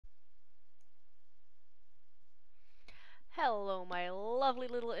Hello, my lovely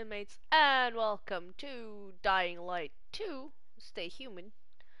little inmates, and welcome to Dying Light 2, Stay Human.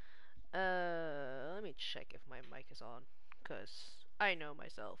 Let me check if my mic is on, cause I know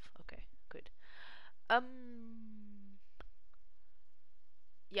myself. Okay, good. Um,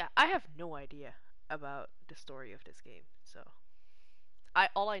 yeah, I have no idea about the story of this game, so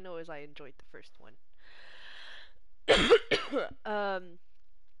all I know is I enjoyed the first one. um,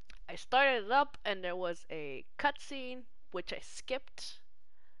 I started it up, and there was a cutscene which I skipped.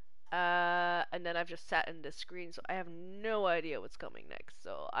 And then I've just sat in the screen, so I have no idea what's coming next.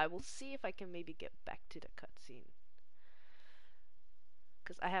 So I will see if I can maybe get back to the cutscene.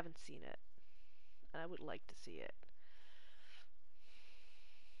 Because I haven't seen it. And I would like to see it.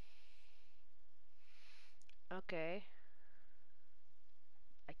 Okay.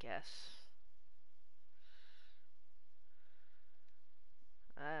 I guess.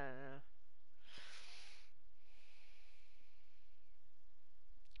 I don't know.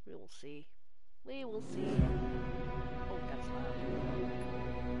 We will see. We will see. Oh, that's loud.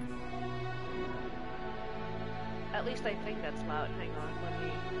 At least I think that's loud. Hang on, let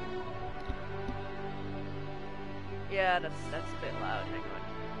me... Yeah, that's a bit loud. Hang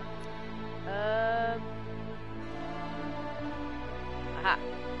on. Aha.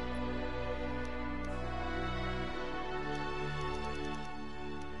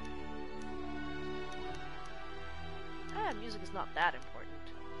 Music is not that important.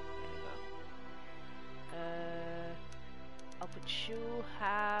 There you go. I'll put you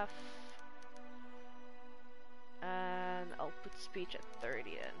half, and I'll put speech at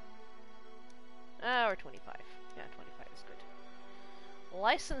 30 then. Or 25. Yeah, 25 is good.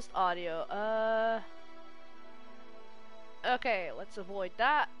 Licensed audio. Okay, let's avoid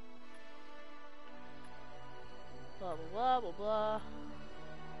that. Blah blah blah blah blah.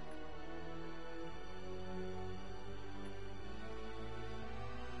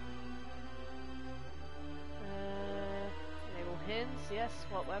 Enable hints. Yes.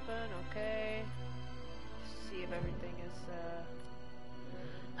 What weapon? Okay. See if everything is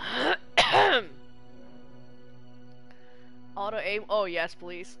auto aim. Oh yes,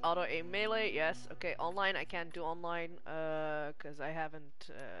 please. Auto aim melee. Yes. Okay. Online. I can't do online. Cause I haven't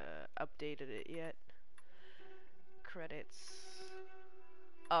updated it yet. Credits.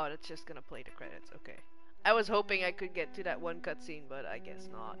 Oh, that's just gonna play the credits. Okay. I was hoping I could get to that one cutscene, but I guess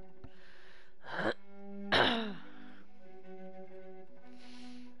not.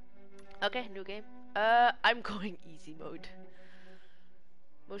 Okay, new game. I'm going easy mode.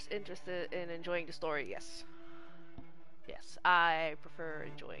 Most interested in enjoying the story, yes. Yes, I prefer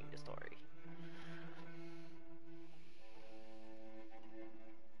enjoying the story.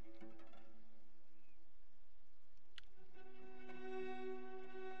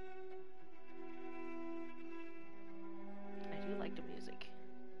 I do like the music.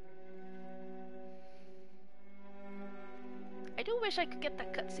 I do wish I could get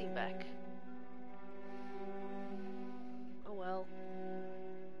that cutscene back. Oh well.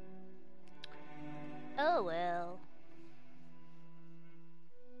 Oh well.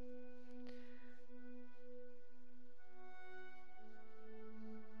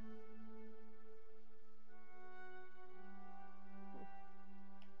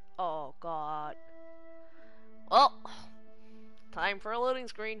 Oh god. Well, time for a loading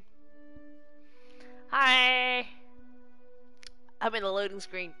screen. Hi! I'm in the loading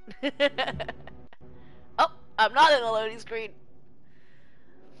screen. Oh, I'm not in the loading screen.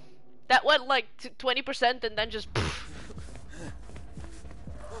 That went like 20% and then just...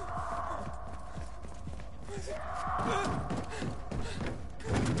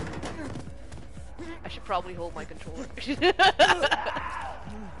 I should probably hold my controller.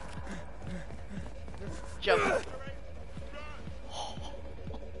 Jump.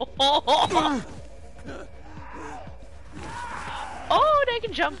 Oh, they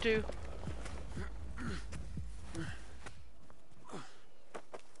can jump too.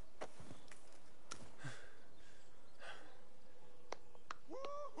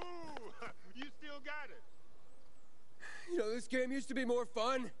 You still got it. You know, this game used to be more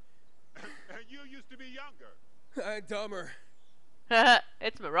fun. And you used to be younger. And dumber.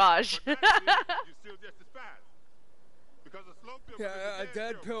 It's Mirage. But you're still just as fast. Because a slow pilgrim Yeah, is a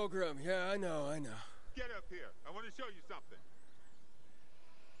dead pilgrim. Yeah, I know. Get up here. I want to show you something.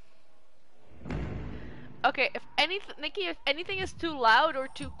 Okay, if anything, Nikki, if anything is too loud or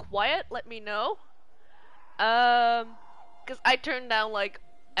too quiet, let me know. Cause I turned down like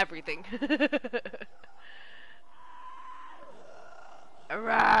everything.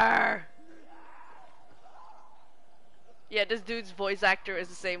 Rawr. Yeah, this dude's voice actor is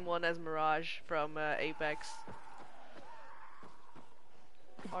the same one as Mirage from Apex.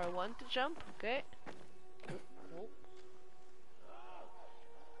 R1 to jump, okay. Oh.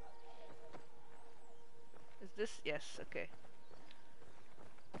 Is this? Yes, okay.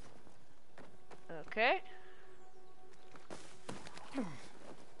 Okay.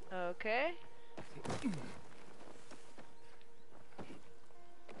 Okay.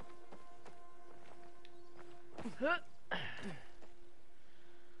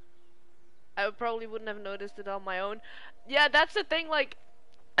 I probably wouldn't have noticed it on my own. Yeah, that's the thing, like,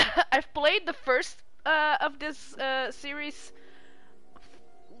 I've played the first of this series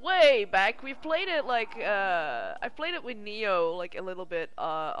way back. We've played it like I played it with Neo like a little bit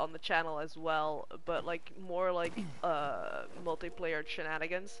on the channel as well, but like more like multiplayer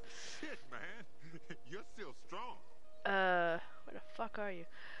shenanigans. Shit, man. You're still strong. Where the fuck are you?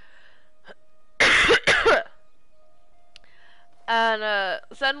 And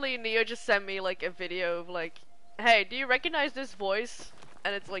suddenly Neo just sent me like a video of like, hey, do you recognize this voice?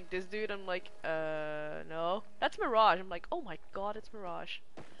 And it's like this dude. I'm like, no, that's Mirage. I'm like, oh my god, it's Mirage.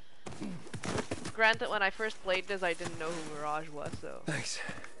 Granted, when I first played this, I didn't know who Mirage was, so. Thanks.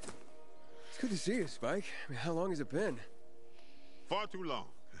 It's good to see you, Spike. I mean, how long has it been? Far too long.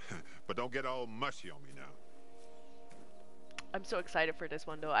 But don't get all mushy on me now. I'm so excited for this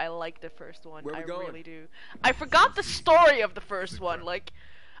one, though. I like the first one. Where we I going? really do. I forgot the story of the first one. Like,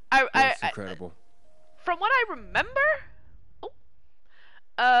 That's incredible. from what I remember, oh,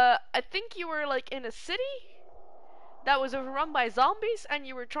 I think you were like in a city that was overrun by zombies, and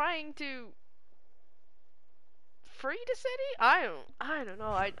you were trying to free the city. I don't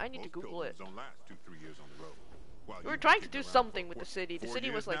know. I need to Most Google it. pilgrims don't last 2-3 years on the road. While We you were can trying to kick do around something for, with the what, city. The 4 city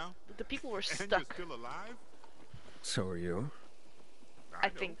was years like, now? the people were And you're stuck. still alive? So are you? I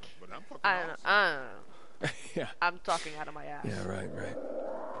know, think. But I'm fucking I don't know. awesome. I don't know. Yeah. I'm talking out of my ass. Yeah, right.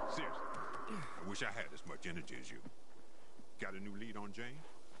 Seriously, I wish I had as much energy as you. Got a new lead on Jane?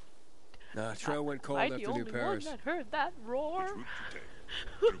 Nah, trail went cold Am I the after only New one Paris. that heard that roar? Which route you take?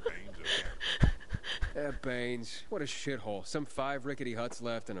 Through Baines or Gary? Baines. What a shithole. Some 5 rickety huts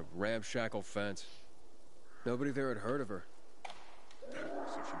left and a ramshackle fence. Nobody there had heard of her. So she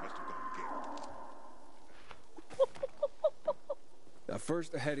must have gone to Gary. Now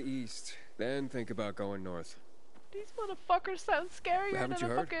first head east, then think about going north. These motherfuckers sound scarier than Haven't the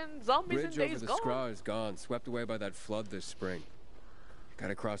you heard? fucking zombies Bridge in over Days the Gone. Skra is gone, swept away by that flood this spring.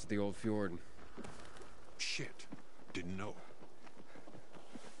 Gotta cross the old fjord. Shit. Didn't know.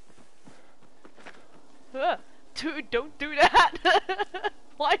 Dude, don't do that.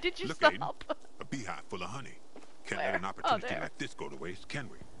 Why did you Look, stop? Aiden, a beehive full of honey. Can't Where? let an Oh, opportunity there. like this go to waste, can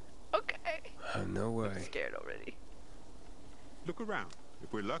we? Okay. No I'm way. scared already. Look around.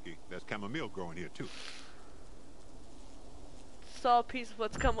 If we're lucky, there's chamomile growing here too. Saw a piece of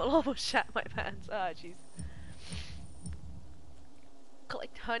what's come almost shat my pants. Ah, jeez.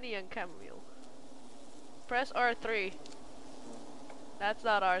 Collect honey and chamomile. Press R3. That's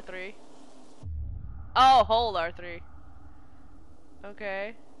not R3. Oh, hold R3.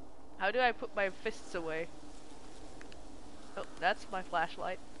 Okay. How do I put my fists away? Oh, that's my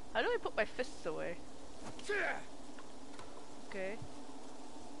flashlight. How do I put my fists away? Okay.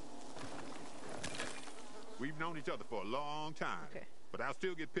 We've known each other for a long time. Okay. But I'll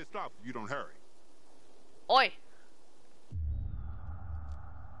still get pissed off if you don't hurry. Oi!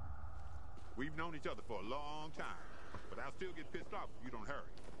 We've known each other for a long time. But I'll still get pissed off if you don't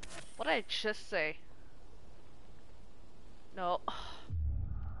hurry. What did I just say? No.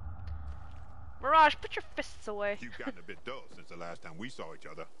 Mirage, put your fists away. You've gotten a bit dull since the last time we saw each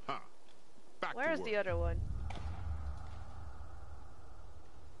other, huh? Back Where's to work. the other one?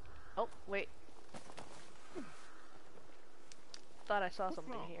 Oh, wait. Thought I saw What's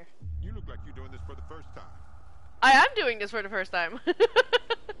something wrong? here. You look like you're doing this for the first time. I am doing this for the first time.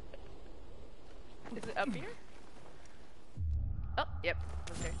 Is it up here? Oh, yep.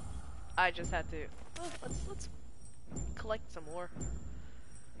 Okay. I just had to. Oh, let's collect some more.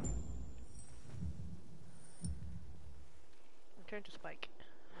 Return to Spike.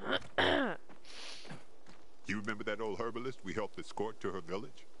 You remember that old herbalist we helped escort to her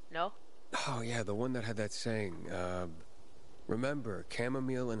village? No? Oh yeah, the one that had that saying, remember,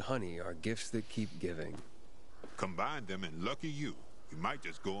 chamomile and honey are gifts that keep giving. Combine them and lucky you might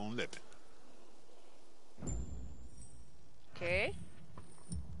just go on living. Okay.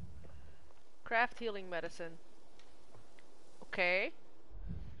 Craft healing medicine. Okay.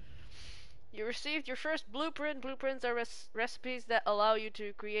 You received your first blueprint. Blueprints are recipes that allow you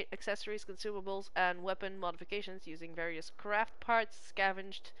to create accessories, consumables, and weapon modifications using various craft parts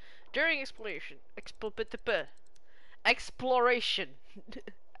scavenged during exploration. Exploration.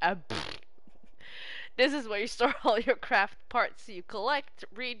 This is where you store all your craft parts. You collect,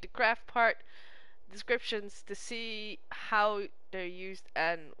 read the craft part descriptions to see how they're used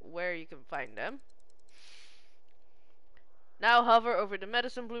and where you can find them. Now hover over the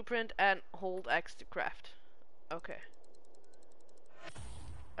medicine blueprint and hold X to craft. Okay.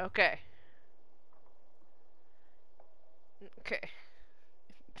 Okay. Okay.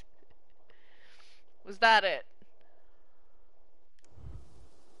 Was that it?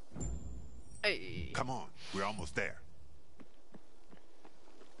 Hey. Come on, we're almost there.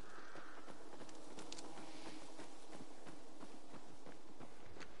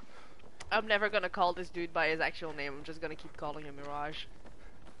 I'm never gonna call this dude by his actual name. I'm just gonna keep calling him Mirage.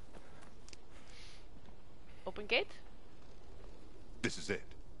 Open gate? This is it.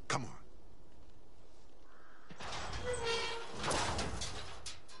 Come on.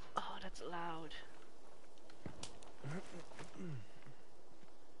 Oh, that's loud.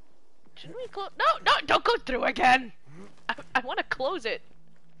 Shouldn't we close? No, no, don't go through again! I want to close it.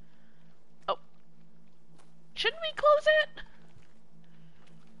 Oh. Shouldn't we close it?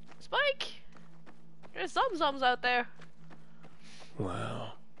 Spike! There's some zums out there.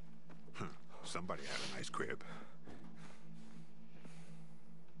 Wow. Somebody had a nice crib.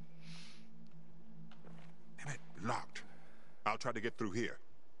 Damn it, locked. I'll try to get through here.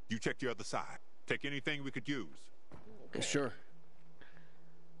 You check the other side. Take anything we could use. Okay. Sure.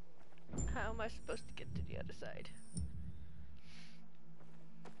 How am I supposed to get to the other side?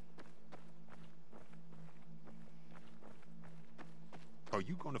 Are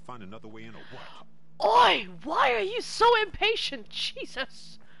you going to find another way in or what? Oi! Why are you so impatient?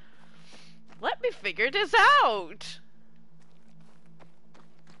 Jesus! Let me figure this out!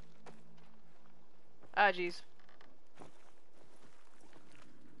 Ah, jeez.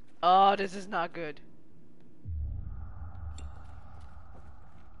 Oh, this is not good.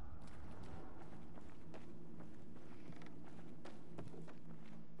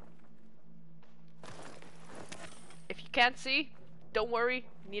 If you can't see, don't worry,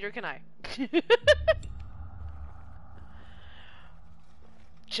 neither can I.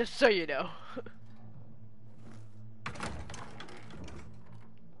 Just so you know.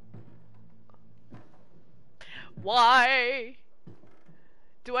 Why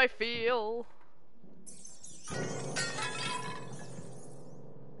do I feel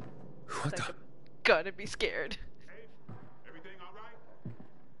What like the? I'm gonna be scared? Hey, everything all right?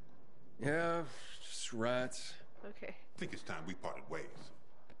 Yeah, just rats. Okay. I think it's time we parted ways.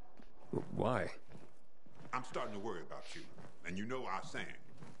 Why? I'm starting to worry about you. And you know our saying.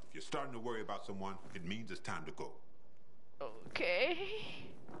 If you're starting to worry about someone, it means it's time to go. Okay.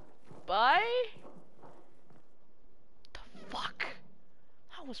 Bye. The fuck?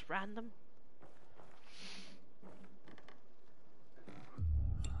 That was random.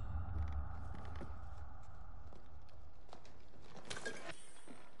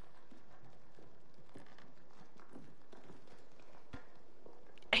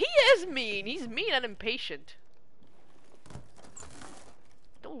 He is mean. He's mean and impatient.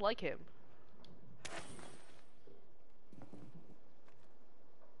 Don't like him.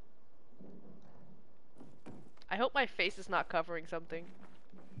 I hope my face is not covering something.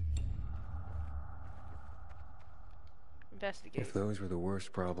 Investigate. If those were the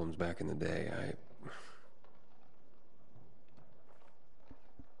worst problems back in the day,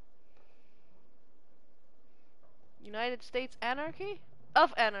 United States anarchy?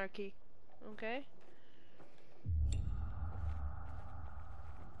 Of anarchy. Okay.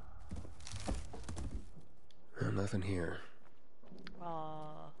 Nothing here.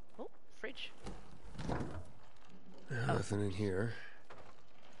 Oh, fridge. Nothing in here.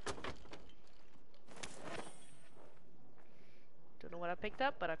 Don't know what I picked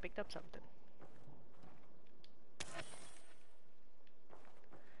up, but I picked up something.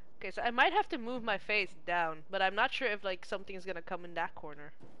 Okay, so I might have to move my face down, but I'm not sure if like something's gonna come in that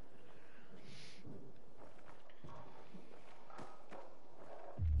corner.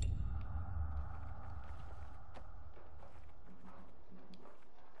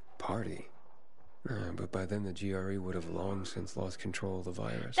 Party. But by then the GRE would have long since lost control of the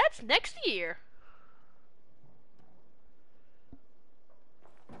virus. That's next year.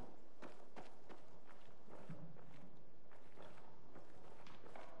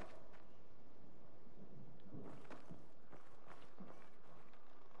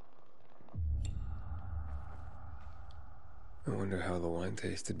 I wonder how the wine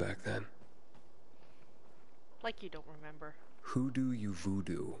tasted back then. Like you don't remember. Hoodoo you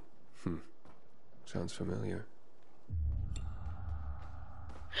voodoo. Sounds familiar.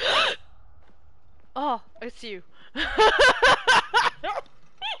 Oh, it's you.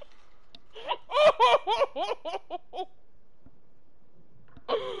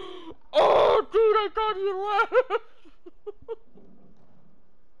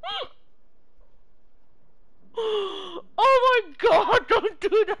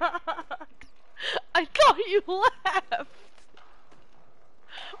 not. I thought you left.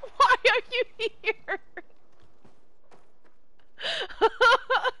 Why are you here?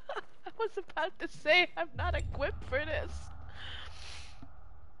 I was about to say I'm not equipped for this.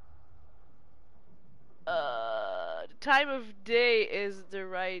 The time of day is the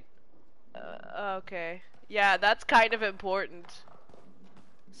right. Okay. Yeah, that's kind of important.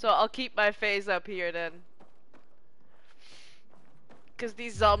 So I'll keep my face up here then. Because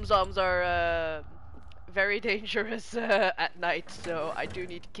these zomzoms are very dangerous at night, so I do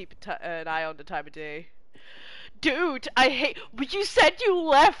need to keep an eye on the time of day. Dude, I hate. But you said you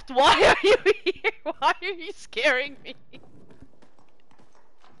left. Why are you here? Why are you scaring me?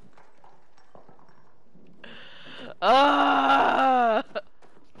 Ah!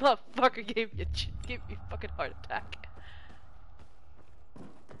 Motherfucker gave me a fucking heart attack.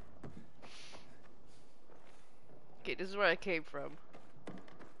 Okay, this is where I came from.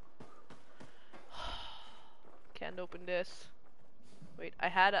 Can't open this. Wait, I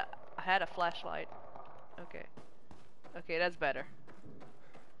had a flashlight. Okay. Okay, that's better.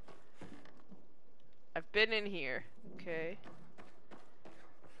 I've been in here. Okay.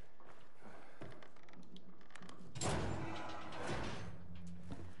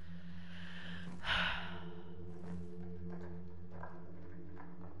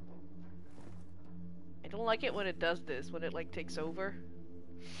 I don't like it when it does this, when it like takes over.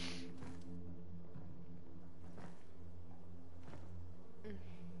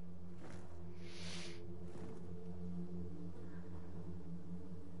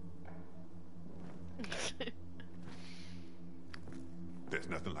 There's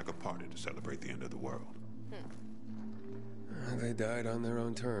nothing like a party to celebrate the end of the world. They died on their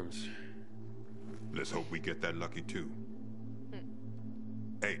own terms. Let's hope we get that lucky too.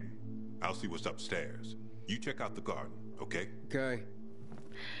 Aiden, I'll see what's upstairs. You check out the garden, okay? Okay.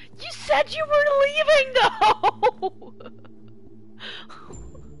 You said you were leaving though!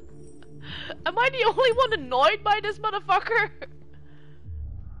 Am I the only one annoyed by this motherfucker?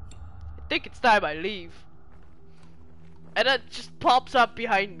 I think it's time I leave. And it just pops up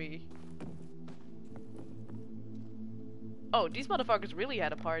behind me. Oh, these motherfuckers really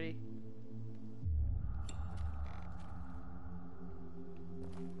had a party.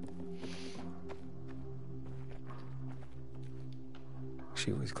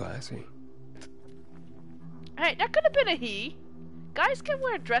 She was classy. Hey, that could have been a he. Guys can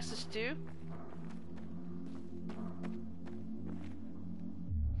wear dresses too.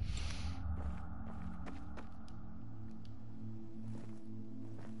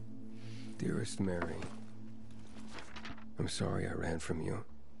 Dearest Mary, I'm sorry I ran from you.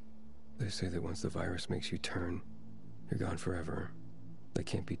 They say that once the virus makes you turn, you're gone forever. That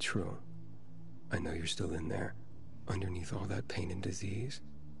can't be true. I know you're still in there, underneath all that pain and disease.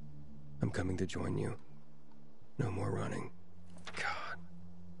 I'm coming to join you. No more running. God.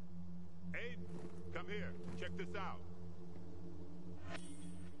 Aiden, come here. Check this out.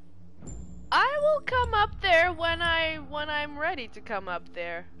 I will come up there when I'm ready to come up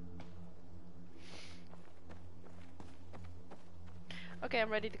there. Okay,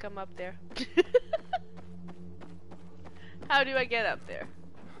 I'm ready to come up there. How do I get up there?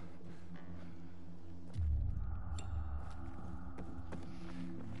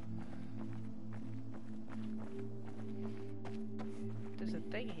 There's a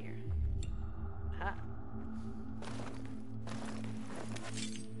thing here. Ha.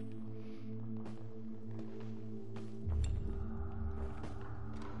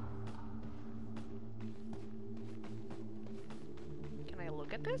 Can I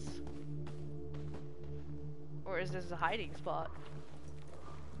look at this? Or is this a hiding spot?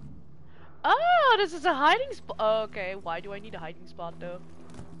 Oh, this is a hiding spot. Oh, okay, why do I need a hiding spot though?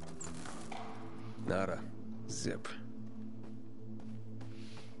 Nada. Zip.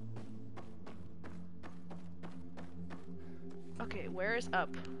 Okay, where is up?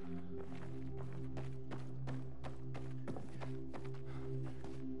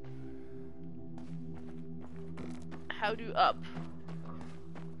 How do up?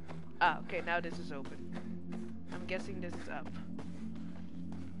 Ah, okay, now this is open. I'm guessing this is up.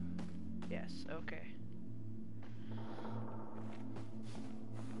 Yes, okay.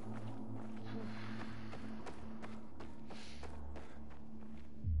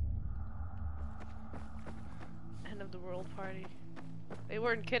 End of the world party. They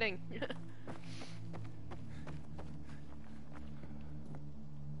weren't kidding.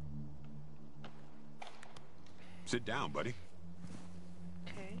 Sit down, buddy.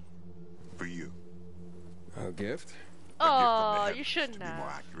 Okay. For you. A gift? Oh, heavens, you shouldn't to be more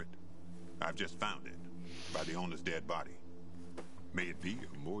have. accurate. I've just found it by the owner's dead body. May it be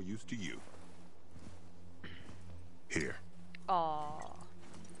of more use to you. Here. Aww.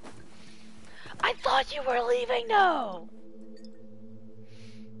 I thought you were leaving, no!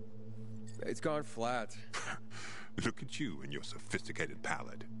 It's gone flat. Look at you and your sophisticated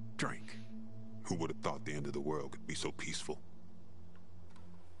palate. Drink. Who would have thought the end of the world could be so peaceful?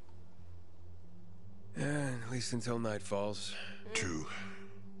 At least until night falls. True.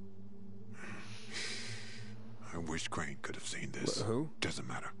 I wish Crane could have seen this. Who? Doesn't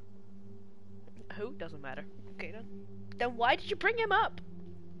matter. Who? Doesn't matter. Okay then. Then why did you bring him up?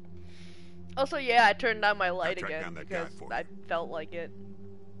 Also, yeah, I turned on my light tracked again down that guy because for you. I felt like it.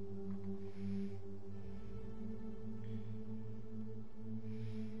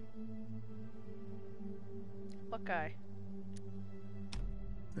 What guy?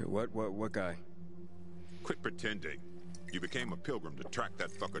 Hey, what guy? Quit pretending. You became a pilgrim to track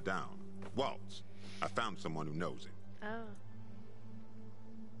that fucker down. Waltz. I found someone who knows him. Oh.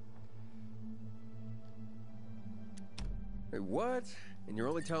 Hey, what? And you're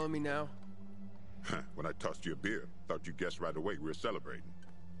only telling me now? When I tossed you a beer, thought you guessed right away we were celebrating.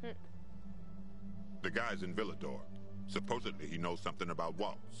 The guy's in Villador. Supposedly he knows something about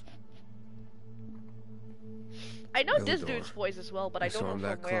Waltz. I know this Villador. dude's voice as well, but I don't saw know him from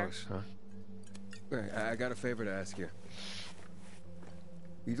that where. close, huh? Hey, I got a favor to ask you.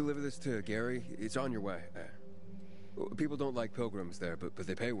 You deliver this to Gary? It's on your way. People don't like pilgrims there, but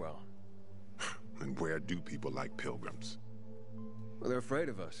they pay well. And where do people like pilgrims? Well, they're afraid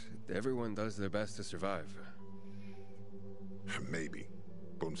of us. Everyone does their best to survive. Maybe.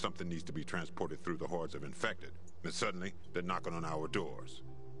 But when something needs to be transported through the hordes of infected, then suddenly they're knocking on our doors.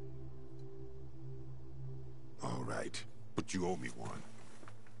 All right, but you owe me one.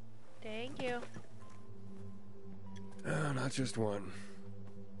 Thank you. Not just one.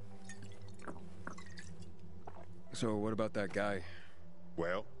 So what about that guy?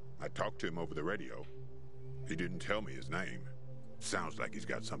 Well, I talked to him over the radio. He didn't tell me his name. Sounds like he's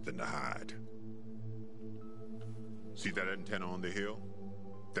got something to hide. See that antenna on the hill?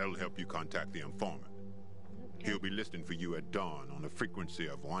 That'll help you contact the informant. Okay. He'll be listening for you at dawn on a frequency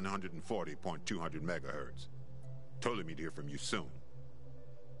of 140.200 megahertz. Told him he'd hear from you soon.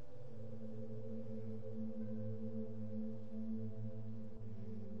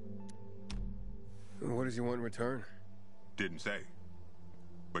 What does he want in return? Didn't say.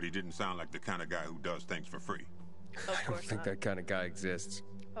 But he didn't sound like the kind of guy who does things for free. Of I don't course think not. that kind of guy exists.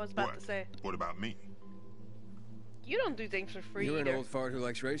 I was about What? to say. What about me? You don't do things for free You're either. an old fart who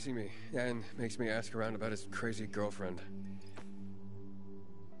likes racing me, and makes me ask around about his crazy girlfriend.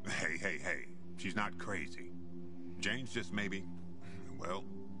 Hey. She's not crazy. Jane's just maybe... Well,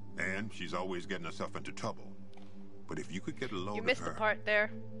 and she's always getting herself into trouble. But if you could get a load You of missed her... the part there.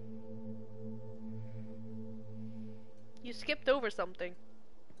 You skipped over something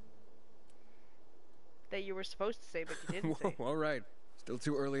that you were supposed to say, but you didn't say. Whoa, all right. Still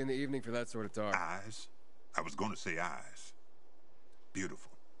too early in the evening for that sort of talk. Eyes? I was going to say eyes.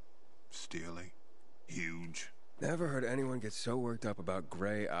 Beautiful. Steely. Huge. Never heard anyone get so worked up about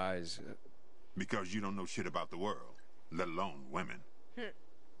gray eyes. Because you don't know shit about the world, let alone women.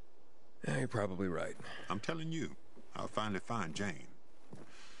 Yeah, you're probably right. I'm telling you, I'll finally find Jane.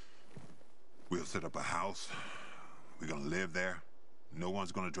 We'll set up a house. We're gonna live there. No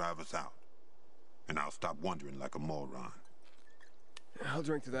one's gonna drive us out. And I'll stop wondering like a moron. I'll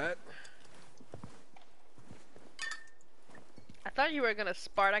drink to that. I thought you were gonna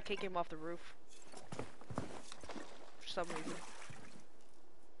Sparta kick him off the roof. For some reason.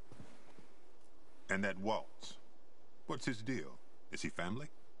 And that Waltz. What's his deal? Is he family?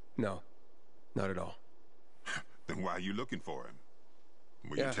 No, not at all. Then why are you looking for him?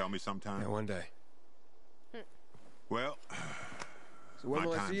 Will Yeah. you tell me sometime? Yeah, one day. Well, So when my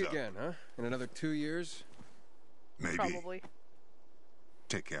will I see time's you up. again, huh? In another 2 years? maybe. Probably.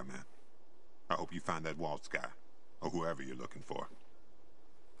 Take care, man. I hope you find that Waltz guy, or whoever you're looking for.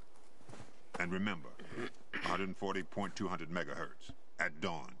 And remember, 140.200 megahertz. At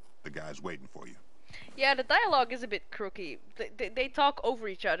dawn, the guy's waiting for you. Yeah, the dialogue is a bit crooky. They talk over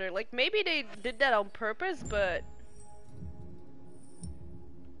each other. Like, maybe they did that on purpose, but...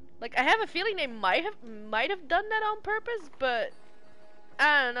 Like, I have a feeling they might have done that on purpose, but...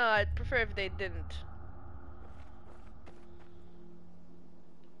 I don't know, I'd prefer if they didn't.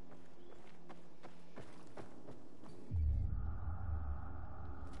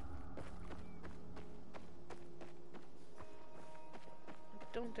 I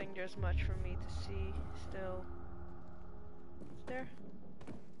don't think there's much for me to see still. Is there?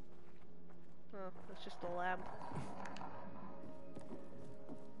 Oh, it's just a lamp.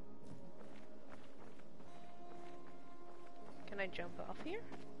 Can I jump off here?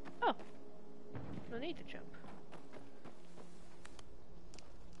 Oh, no need to jump.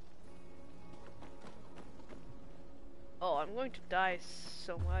 Oh, I'm going to die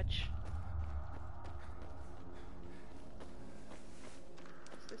so much.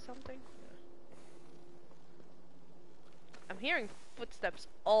 Is this something? Yeah. I'm hearing footsteps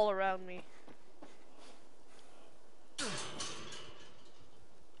all around me.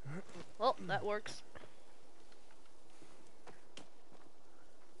 Well, that works.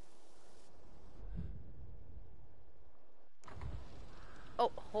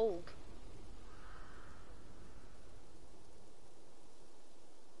 Oh, hold.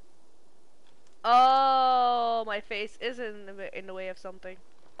 Oh, my face is in the way of something.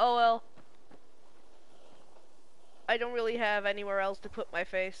 Oh well. I don't really have anywhere else to put my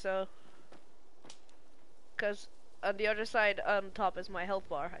face, so... Because on the other side, on top is my health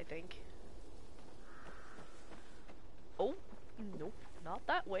bar, I think. Oh, nope, not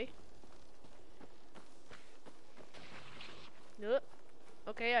that way.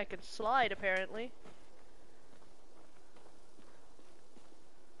 Okay, I can slide, apparently.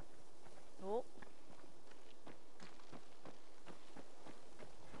 Oh.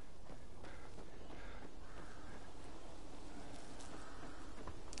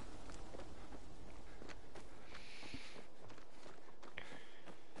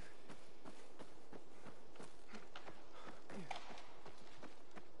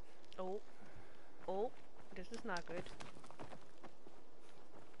 Oh. Oh. This is not good.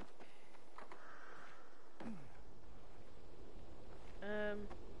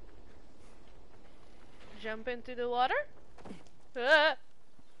 Jump into the water? Ah!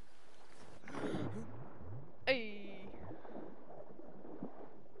 Ay.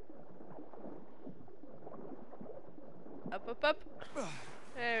 Up, up, up.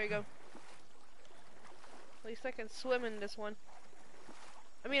 There we go. At least I can swim in this one.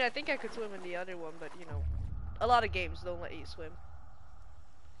 I mean, I think I could swim in the other one, but you know, a lot of games don't let you swim.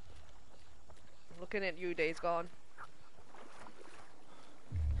 Looking at you, Days Gone.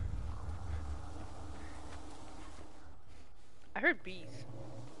 I heard bees.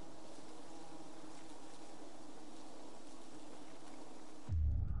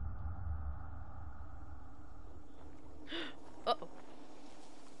 Uh-oh.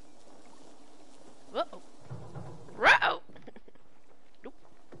 Uh-oh. Row! Nope.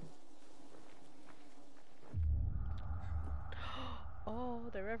 Oh,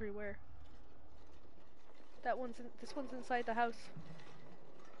 they're everywhere. This one's inside the house.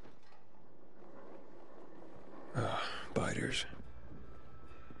 Biters.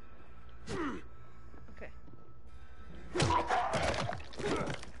 Okay.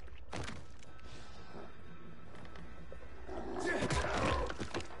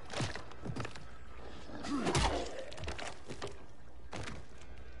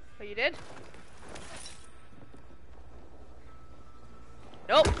 Oh, you did?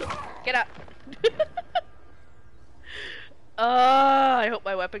 Nope. Get out. I hope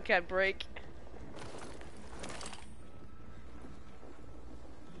my weapon can't break.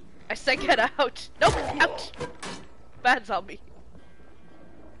 I said get out. Nope. Ouch. Bad zombie.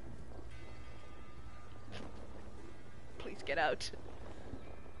 Please get out.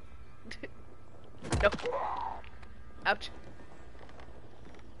 No. Ouch.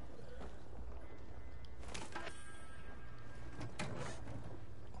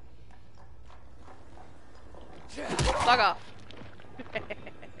 Fuck off.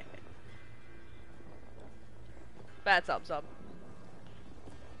 Bad zob.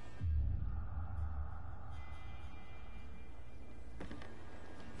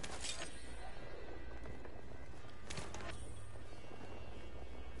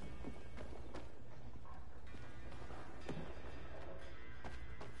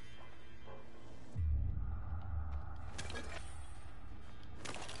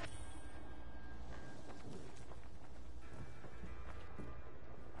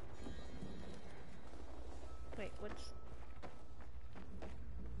 Wait, what's...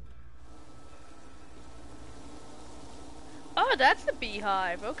 Oh, that's the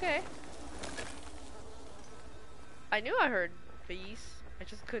beehive, okay. I knew I heard bees, I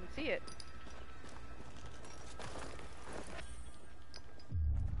just couldn't see it.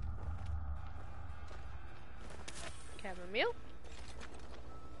 Chamomile?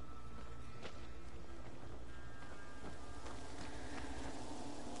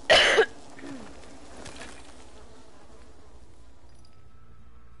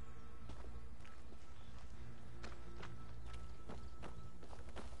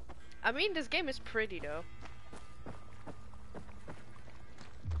 I mean, this game is pretty though.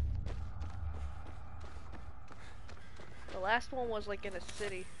 Oh, last one was like in a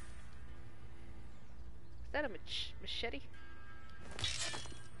city. Is that a machete?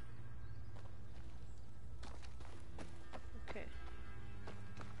 Okay.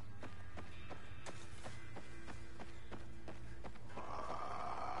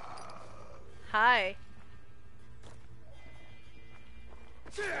 Hi.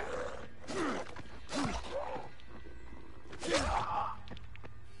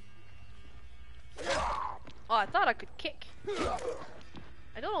 Oh, I thought I could kick.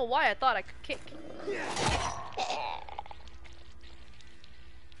 I don't know why I thought I could kick.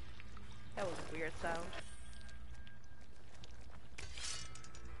 That was a weird sound.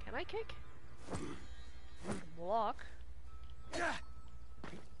 Can I kick? Block.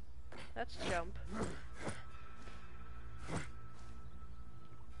 That's jump.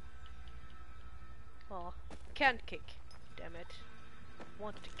 Oh, can't kick. Damn it.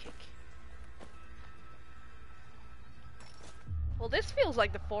 Wanted to kick. Well, this feels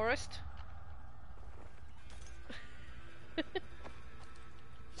like the forest.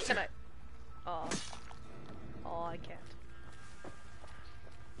 Can I? Oh. Oh, I can't.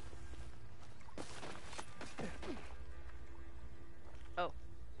 Oh.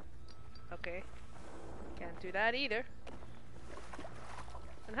 Okay. Can't do that either.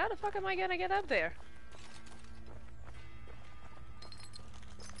 And how the fuck am I gonna get up there?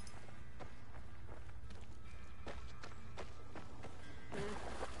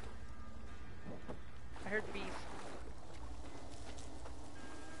 I heard bees.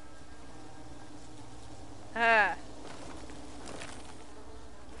 Ah.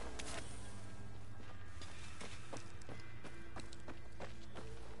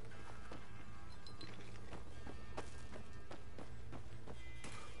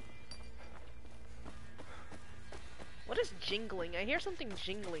 What is jingling? I hear something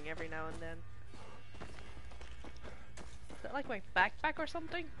jingling every now and then. Is that like my backpack or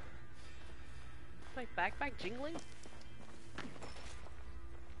something? Is my backpack jingling?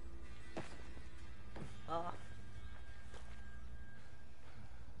 Ah.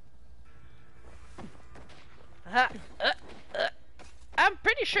 Aha. I'm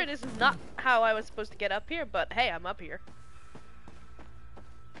pretty sure this is not how I was supposed to get up here, but hey, I'm up here.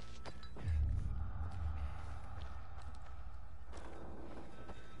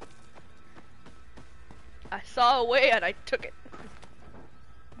 I saw a way and I took it.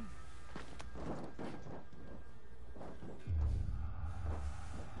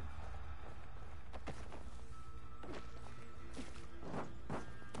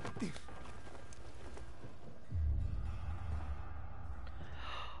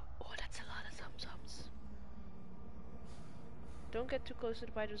 Oh, that's a lot of zum-zums. Don't get too close to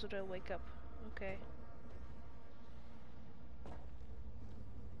the spiders or they'll wake up. Okay.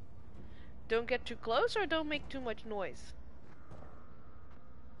 Don't get too close or don't make too much noise.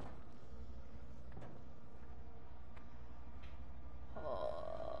 Oh,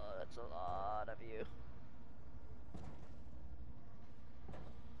 that's a lot of you.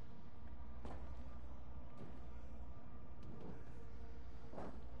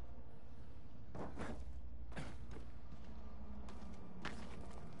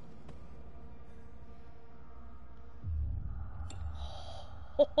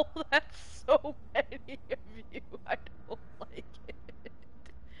 Oh, that's so many of you. I don't like it.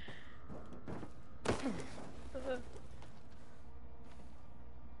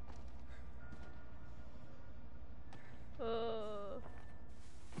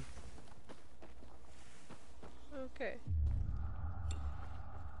 Okay.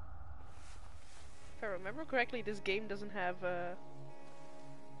 If I remember correctly, this game doesn't have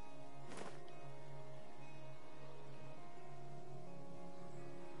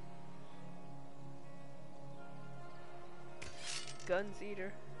guns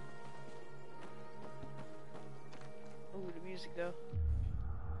either. Ooh, the music though.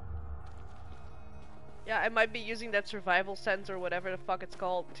 Yeah, I might be using that survival sense or whatever the fuck it's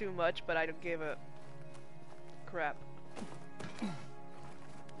called too much, but I don't give a crap.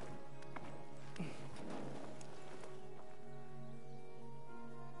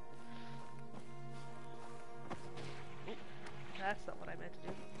 Ooh, that's not what I meant to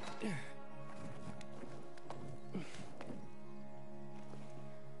do.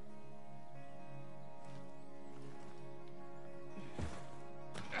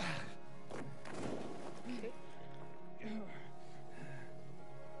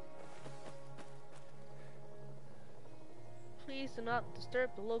 Please do not disturb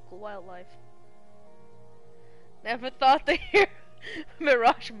the local wildlife. Never thought to hear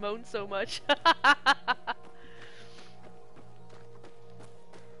Mirage moan so much.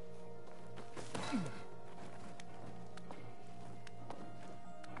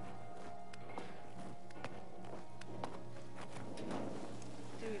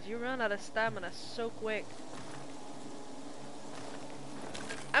 out of stamina so quick.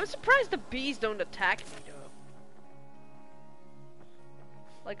 I'm surprised the bees don't attack me though.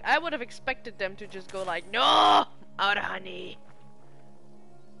 Like, I would have expected them to just go like, no! Out of honey!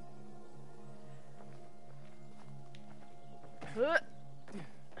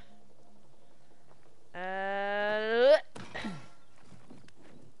 Uh.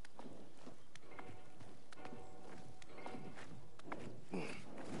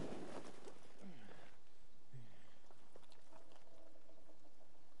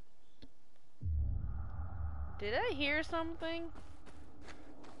 Did I hear something?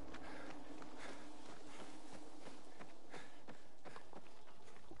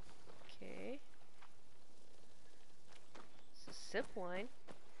 Okay. It's a zip line.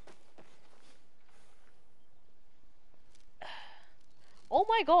 Oh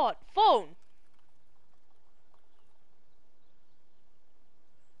my god, phone!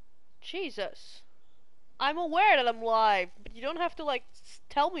 Jesus. I'm aware that I'm live, but you don't have to like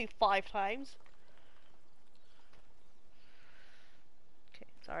tell me 5 times. Okay,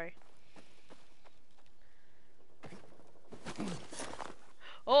 sorry.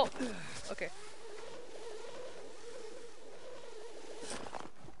 Oh! Okay.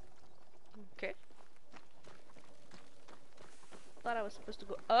 Okay. Thought I was supposed to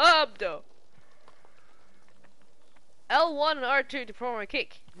go up though. L1 and R2 to perform a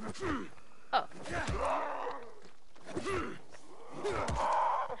kick. Oh.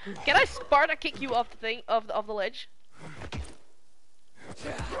 Can I Sparta kick you off the thing of the ledge?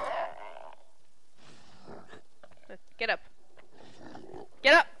 Get up.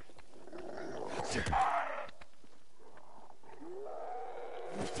 Get up.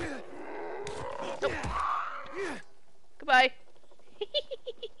 Nope. Goodbye.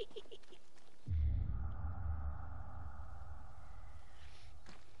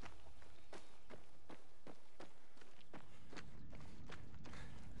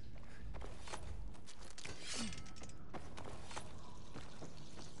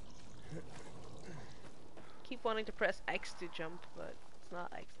 Keep wanting to press X to jump, but it's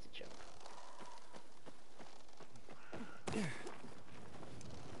not X to jump.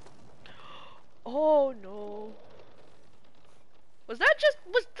 Oh no. Was that just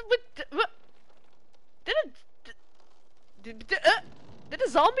did a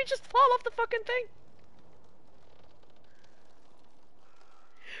zombie just fall off the fucking thing?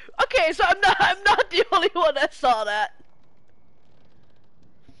 Okay, so I'm not the only one that saw that.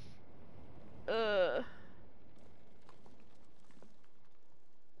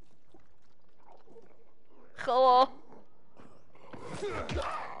 Hello.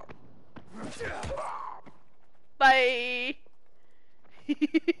 Bye.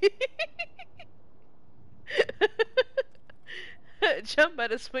 Jump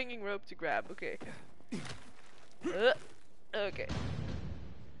at a swinging rope to grab. Okay. Okay.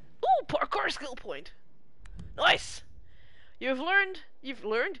 Ooh, parkour skill point. Nice. You've leveled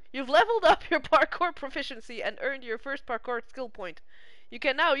up your parkour proficiency and earned your first parkour skill point. You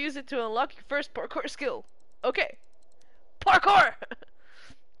can now use it to unlock your first parkour skill. Okay. Parkour!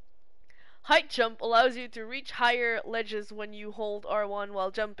 Height jump allows you to reach higher ledges when you hold R1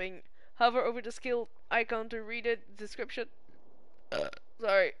 while jumping. Hover over the skill icon to read the description.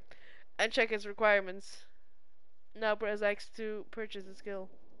 Sorry. And check its requirements. Now press X to purchase the skill.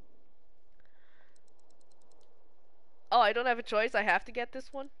 Oh, I don't have a choice. I have to get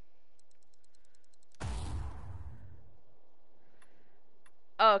this one.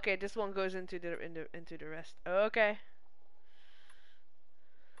 Oh, okay. This one goes into the rest. Okay.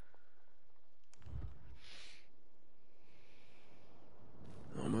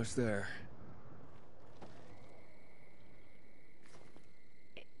 Almost there.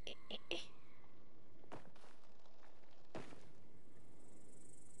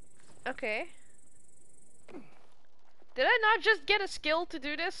 Okay. Did I not just get a skill to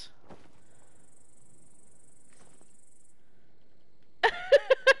do this?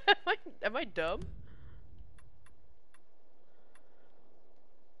 Am I dumb?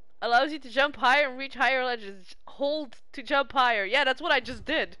 Allows you to jump higher and reach higher ledges. Hold to jump higher. Yeah, that's what I just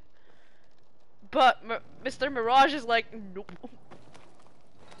did. But Mr. Mirage is like, nope.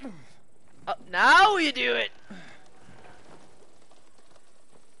 Now you do it.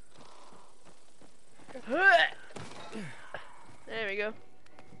 There we go.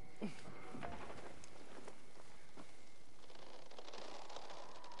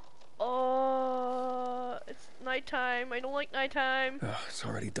 Oh, it's nighttime. I don't like nighttime. Oh, it's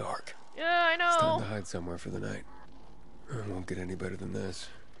already dark. Yeah, I know. It's time to hide somewhere for the night. It won't get any better than this.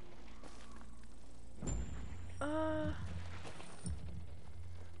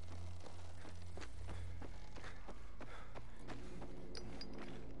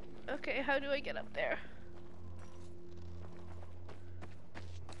 Okay, how do I get up there?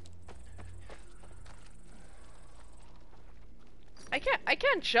 I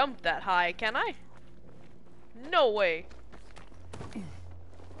can't jump that high, can I? No way.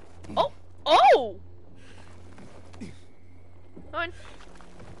 Oh! Oh! Come on.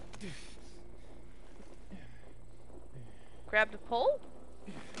 Grab the pole?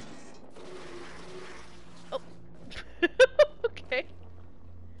 Oh. Okay.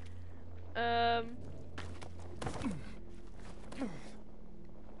 Come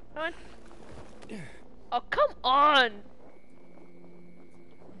on. Oh, come on!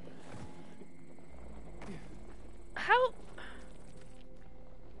 How?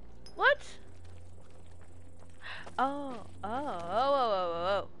 What? Oh, oh, oh,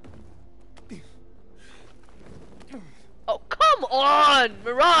 oh, oh, oh. Oh, come on!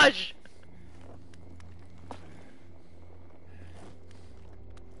 Mirage!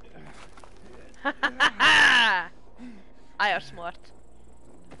 I are smart.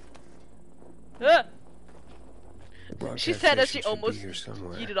 She said as she almost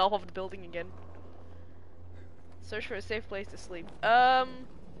yeeted off of the building again. Search for a safe place to sleep.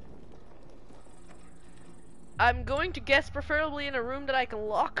 I'm going to guess preferably in a room that I can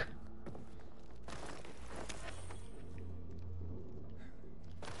lock.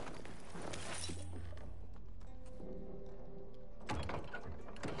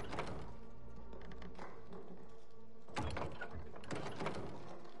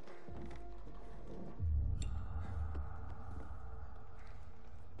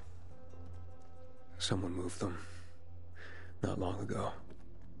 Someone moved them. Not long ago.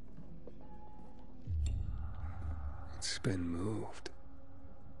 It's been moved.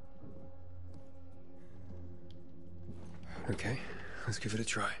 Okay, let's give it a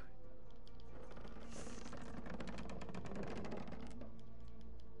try.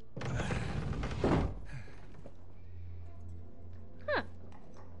 Huh.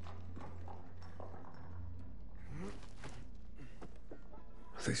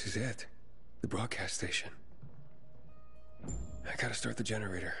 This is it. The broadcast station. I gotta start the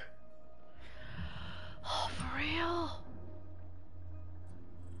generator. Oh, for real?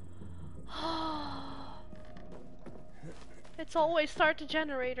 It's always start the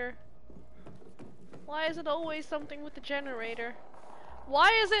generator. Why is it always something with the generator?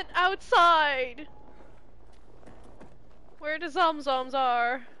 Why is it outside? Where the zomzoms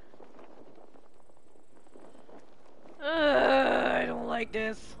are. I don't like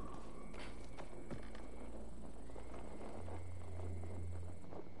this.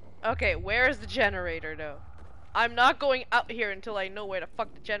 Okay, where is the generator though? I'm not going out here until I know where the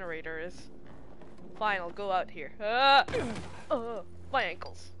fuck the generator is. Fine, I'll go out here. My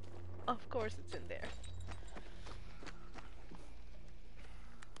ankles. Of course it's in there.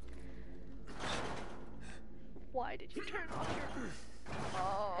 Why did you turn off your...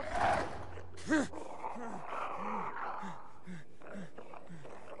 Oh.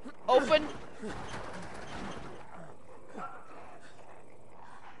 Open!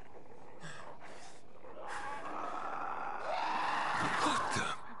 What the?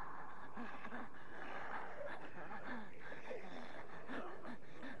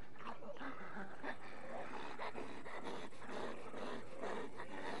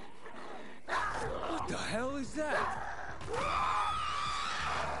 What the hell is that?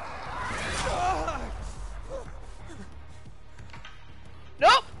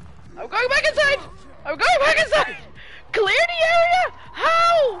 Nope! I'm going back inside! I'm going back inside! Clear the area?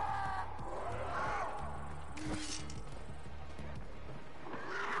 How?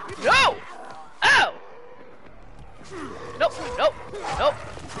 No! Ow! Nope, nope, nope,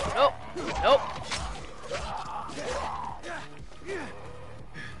 nope, nope.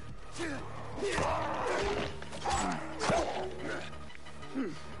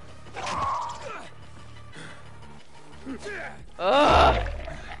 Ugh!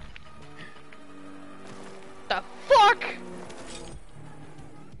 The fuck?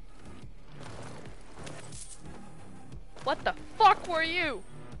 What the fuck were you?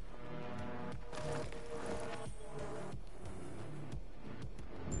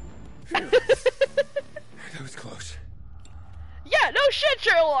 That was close. Yeah, no shit,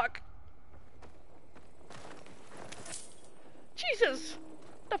 Sherlock! Jesus!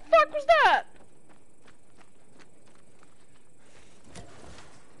 The fuck was that?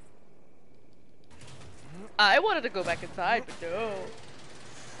 I wanted to go back inside, but no.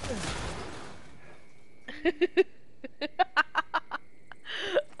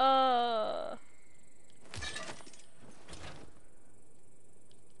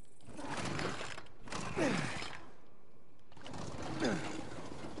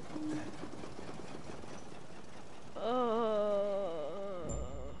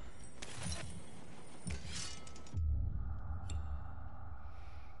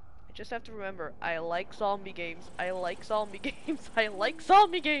 Just have to remember, I like zombie games. I like zombie games. I like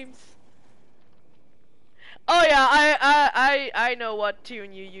zombie games. Oh yeah, I know what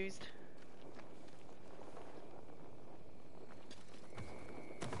tune you used.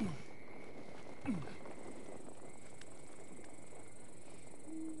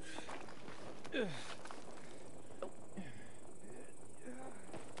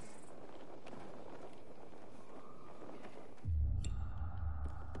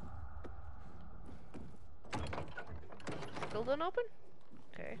 Still don't open?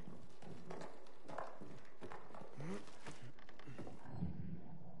 Okay.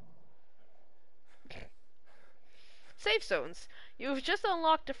 Safe zones. You've just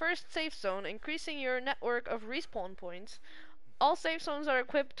unlocked the first safe zone, increasing your network of respawn points. All safe zones are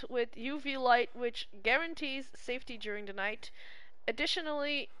equipped with UV light, which guarantees safety during the night.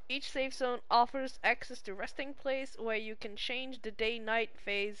 Additionally, each safe zone offers access to resting place, where you can change the day-night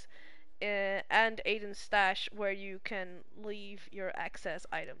phase, and Aiden's stash, where you can leave your access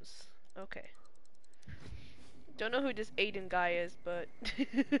items. Okay. Don't know who this Aiden guy is, but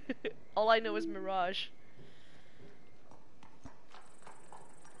all I know is Mirage.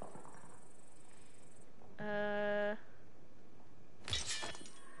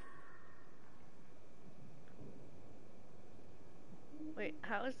 Wait,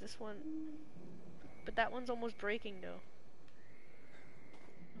 how is this one? But that one's almost breaking though.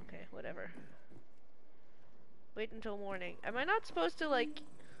 Okay, whatever. Wait until morning. Am I not supposed to, like,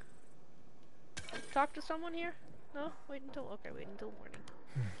 talk to someone here? No? Wait until, okay, wait until morning.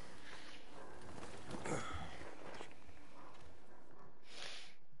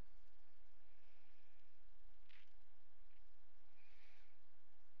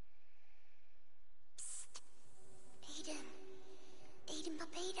 Aiden,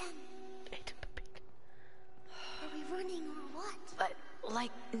 Papa Aiden. Aiden, Papa Aiden. Are we running or what? But,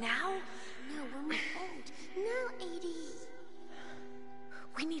 like, now? No, when we're old. Now, Edie.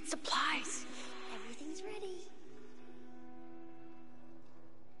 We need supplies. Everything's ready.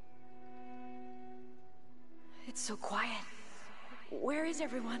 It's so quiet. Where is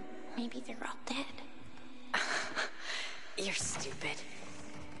everyone? Maybe they're all dead. You're stupid.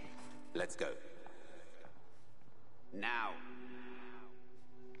 Let's go. Now.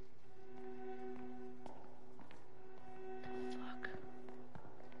 Fuck.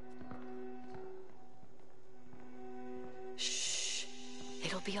 Shh.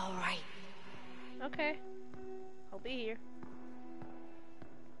 It'll be all right. Okay. I'll be here.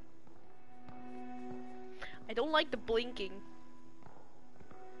 I don't like the blinking.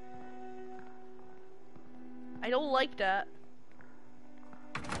 I don't like that.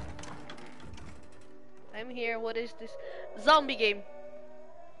 I'm here. What is this? Zombie game.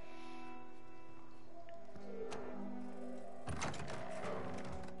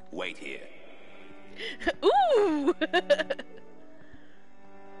 Wait here. Ooh!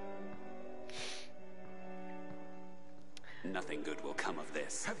 Nothing good will come of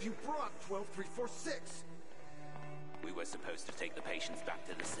this. Have you brought 12346? We were supposed to take the patients back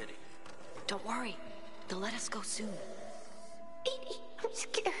to the city. Don't worry. They'll let us go soon. Edie, I'm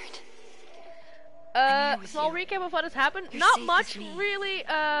scared. with Small you. recap of what has happened. You're Not safe much, with me. really.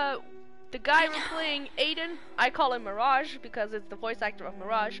 The guy playing Aiden, I call him Mirage because it's the voice actor of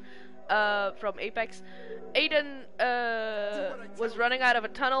Mirage, from Apex. Aiden, was running out of a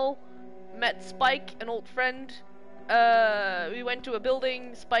tunnel, met Spike, an old friend. We went to a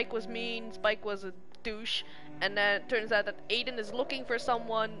building. Spike was mean. Spike was a douche. And then it turns out that Aiden is looking for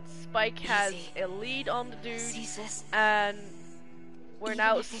someone. Spike has Easy. a lead on the dude. See, sis? And we're Even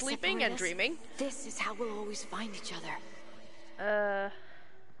now if they sleeping separate and us, dreaming. This is how we'll always find each other. Edie!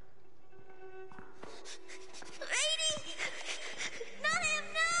 Not him,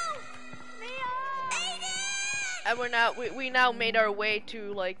 no! Aiden! And we're now we now made our way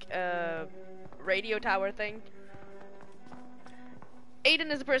to like radio tower thing. Aiden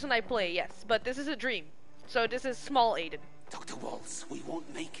is the person I play, yes, but this is a dream. So this is small Aiden. Dr. Waltz, we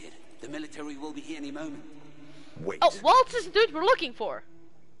won't make it. The military will be here any moment. Wait. Oh, Waltz is the dude we're looking for.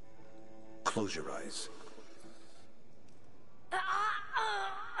 Close your eyes.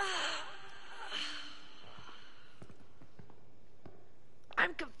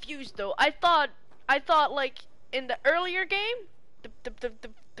 I'm confused though. I thought like in the earlier game,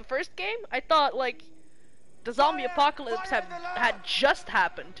 the first game, I thought like the zombie apocalypse had just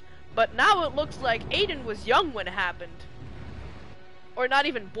happened. But now it looks like Aiden was young when it happened. Or not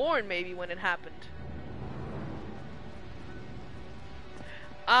even born maybe when it happened.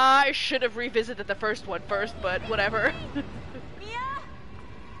 I should have revisited the first one first, but whatever. Mia!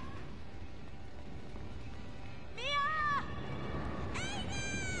 Mia!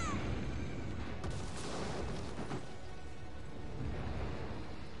 Aiden!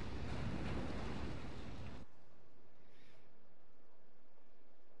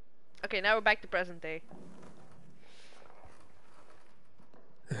 Okay, now we're back to present day.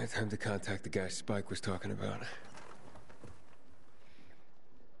 Time to contact the guy Spike was talking about.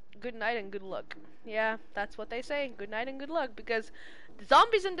 Good night and good luck. Yeah, that's what they say. Good night and good luck. Because the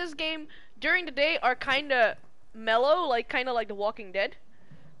zombies in this game during the day are kind of mellow, like kind of like The Walking Dead.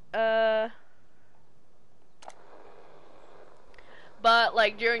 But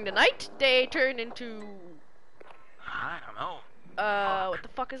like during the night, they turn into I don't know. what the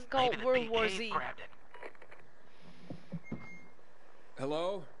fuck is it called? Maybe the World War BK's Z. grabbed it.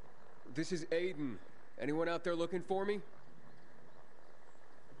 Hello? This is Aiden. Anyone out there looking for me?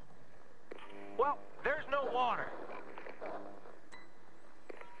 Well, there's no water.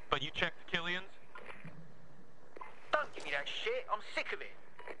 But you checked the Killians? Don't give me that shit. I'm sick of it.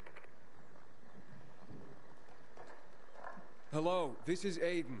 Hello, this is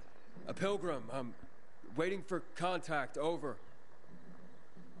Aiden. A pilgrim. I'm waiting for contact. Over.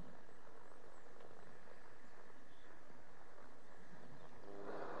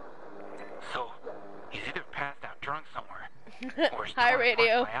 So, he's either passed out drunk somewhere, or he's Hi, torn apart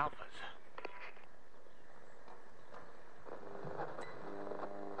radio. by alphas.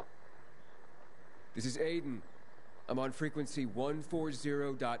 This is Aiden. I'm on frequency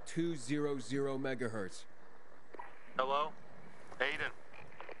 140.200 megahertz. Hello? Aiden.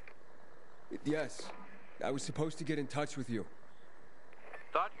 Yes, I was supposed to get in touch with you.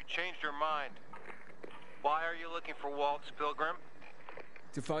 Thought you changed your mind. Why are you looking for Walt's Pilgrim?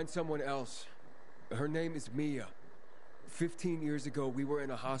 To find someone else. Her name is Mia. 15 years ago, we were in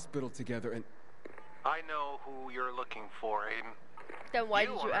a hospital together and... I know who you're looking for, Aiden. Then why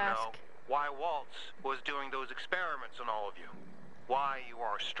did you wanna ask? know why Waltz was doing those experiments on all of you. Why you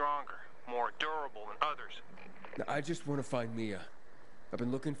are stronger, more durable than others. Now, I just want to find Mia. I've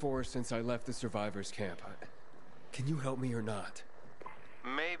been looking for her since I left the survivors' camp. Can you help me or not?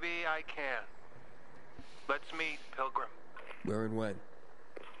 Maybe I can. Let's meet, Pilgrim. Where and when?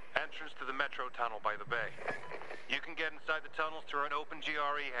 Entrance to the metro tunnel by the bay. You can get inside the tunnels through an open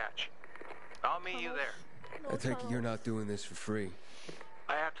GRE hatch. I'll meet you there. I take it you're not doing this for free.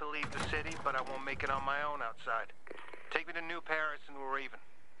 I have to leave the city, but I won't make it on my own outside. Take me to New Paris and we're even.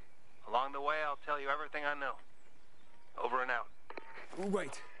 Along the way, I'll tell you everything I know. Over and out.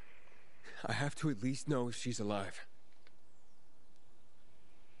 Wait. I have to at least know if she's alive.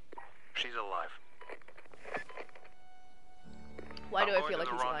 She's alive. Why do I'm I feel going like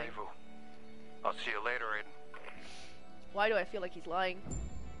to he's the lying? rendezvous. I'll see you later, Aiden. Why do I feel like he's lying?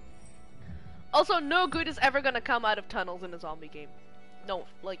 Also, no good is ever gonna come out of tunnels in a zombie game. No,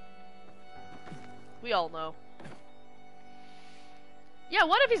 like... We all know. Yeah,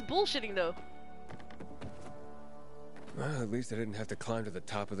 what if he's bullshitting though? Well, at least I didn't have to climb to the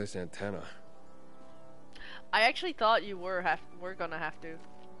top of this antenna. I actually thought you were gonna have to.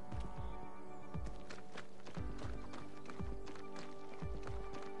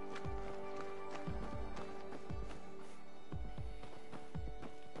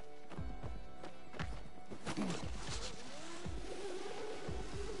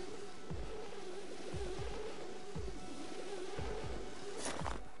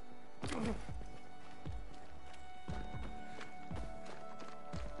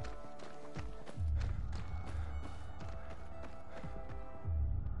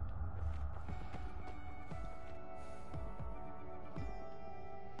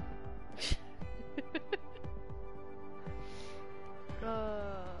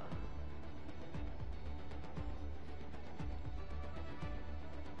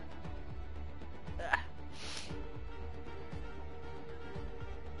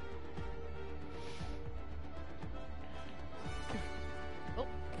 Oh.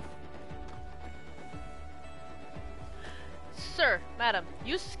 Sir, madam,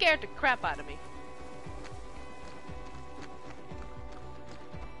 you scared the crap out of me.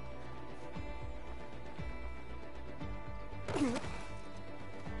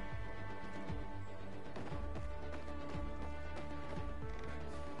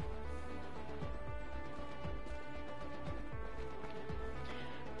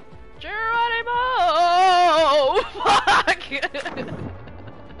 Geronimo! Fuck!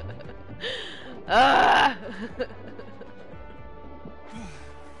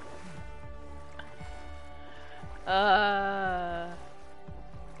 Ah!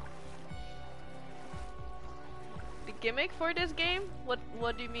 The gimmick for this game?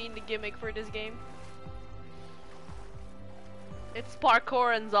 What do you mean the gimmick for this game? It's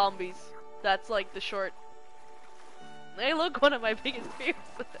parkour and zombies. That's like the short. Hey, look, one of my biggest fears.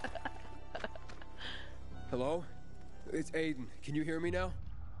 Hello? It's Aiden. Can you hear me now?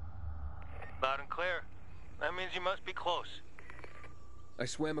 Loud and clear. That means you must be close. I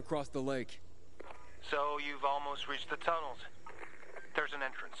swam across the lake. So you've almost reached the tunnels. There's an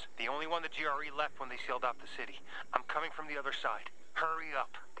entrance. The only one the GRE left when they sealed off the city. I'm coming from the other side. Hurry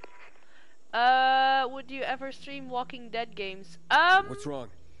up. Would you ever stream Walking Dead games? What's wrong?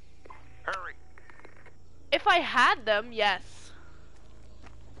 Hurry. If I had them, yes.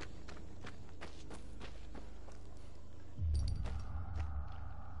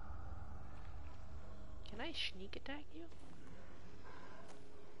 Can I sneak attack you?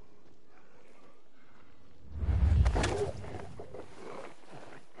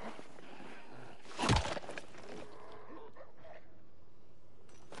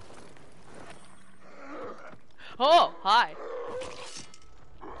 Oh, hi.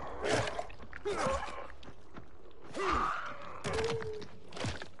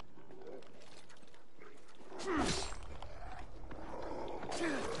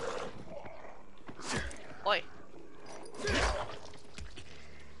 Oi.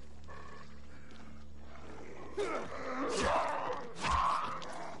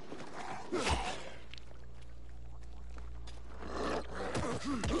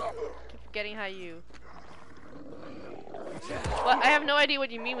 Keep forgetting how you... Well, I have no idea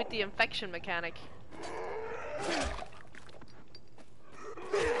what you mean with the infection mechanic.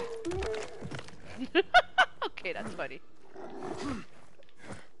 Okay, that's funny.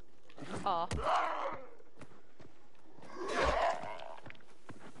 Aw.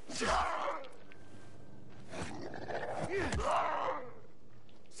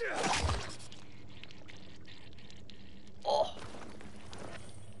 Oh,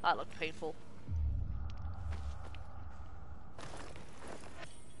 that looked painful.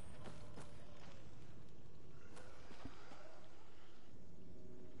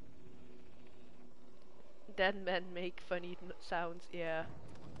 Dead men make funny sounds, yeah.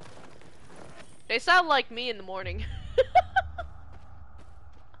 They sound like me in the morning.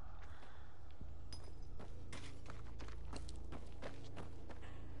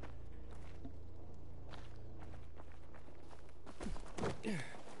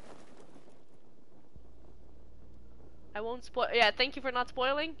 I won't spoil. Yeah, thank you for not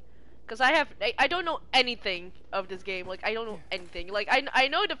spoiling. Cause I don't know anything of this game. Like I don't know anything. Like I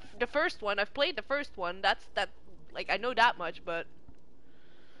know the first one. I've played the first one. That like I know that much, but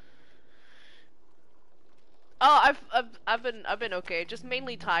oh I've been okay. Just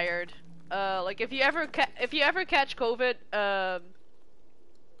mainly tired. Like if you ever catch COVID,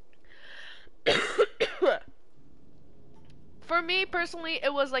 for me personally,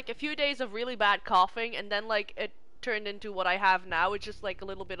 it was like a few days of really bad coughing, and then like it turned into what I have now. It's just like a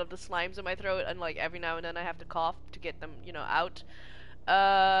little bit of the slimes in my throat, and like every now and then I have to cough to get them, you know, out.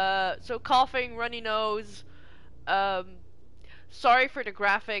 So coughing, runny nose. Sorry for the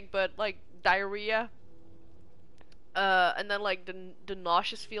graphic, but like diarrhea. And then like the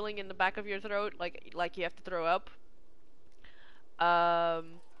nauseous feeling in the back of your throat, like you have to throw up.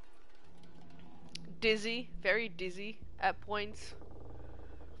 Dizzy, very dizzy at points.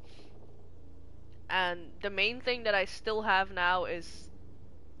 And the main thing that I still have now is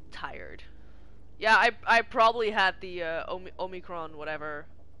tired. Yeah, I probably had the Omicron whatever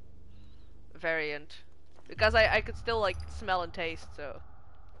variant because I could still like smell and taste, so.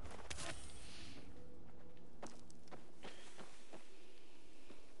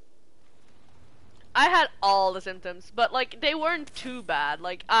 I had all the symptoms, but like they weren't too bad.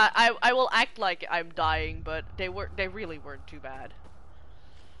 Like I will act like I'm dying, but they really weren't too bad.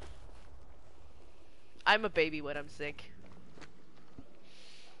 I'm a baby when I'm sick.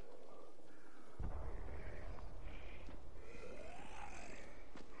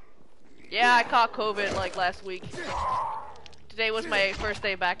 Yeah, I caught COVID like last week. Today was my first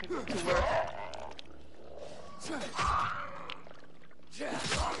day back to work.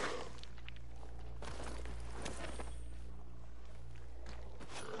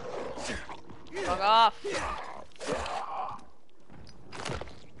 Fuck off.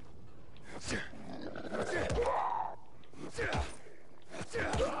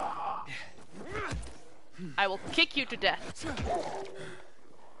 I will kick you to death.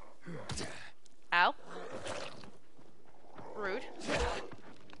 Ow. Rude.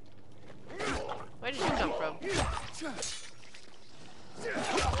 Where did you come from?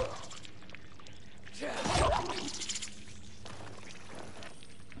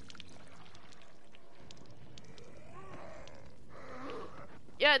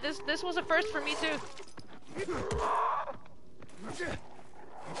 Yeah, this was a first for me too.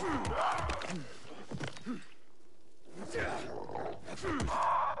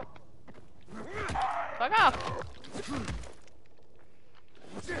 Fuck off.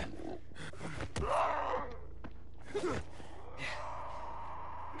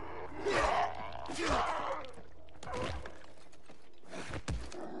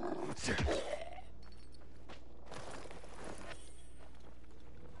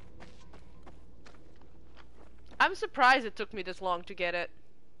 I'm surprised it took me this long to get it.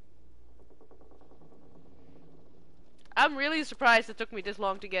 I'm really surprised it took me this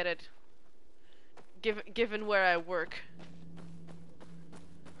long to get it. Given where I work.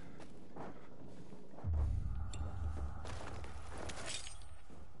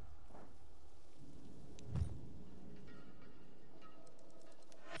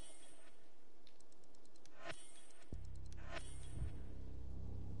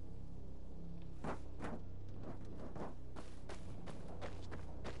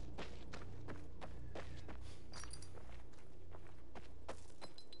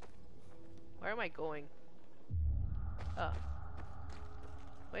 Where am I going? Oh.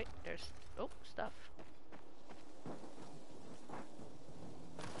 Wait, there's... Oh, stuff.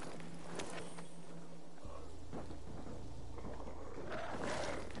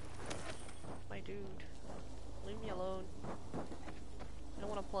 My dude. Leave me alone. I don't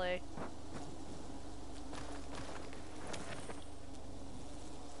want to play.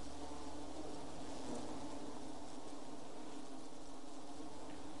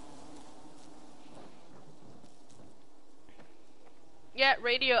 Yeah,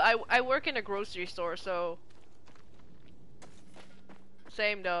 radio. I work in a grocery store, so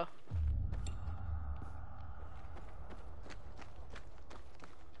same though.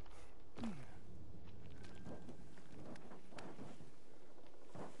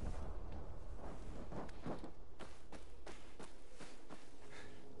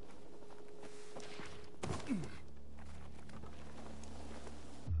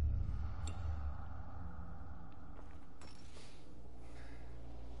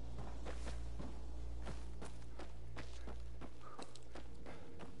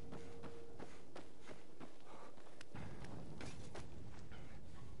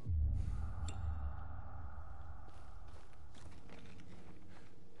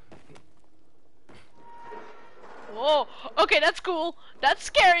 Whoa, okay, that's cool. That's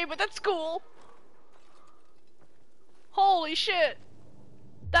scary, but that's cool. Holy shit.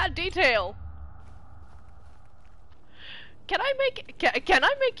 That detail. Can I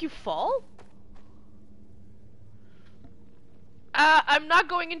make you fall? I'm not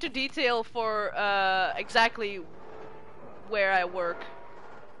going into detail for exactly where I work.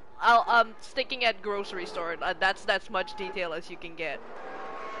 I'm sticking at grocery store. That's much detail as you can get.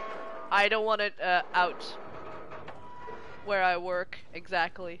 I don't want it out where I work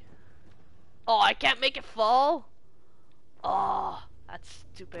exactly. Oh, I can't make it fall? Oh, that's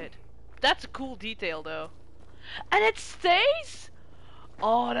stupid. That's a cool detail though. And it stays?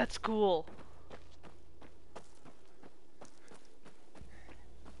 Oh, that's cool.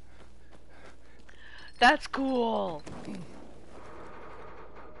 That's cool.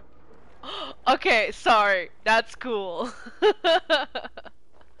 Okay, sorry. That's cool.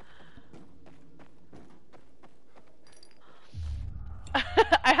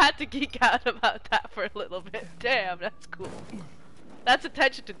 I had to geek out about that for a little bit. Damn, that's cool. That's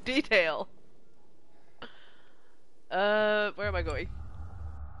attention to detail. Where am I going?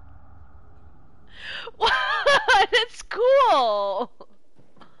 What? It's cool!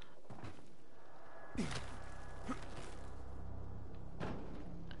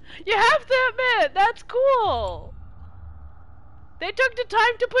 You have to admit, that's cool! They took the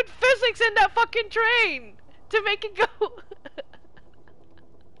time to put physics in that fucking train! To make it go...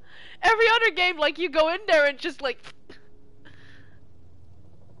 Every other game, like, you go in there and just, like...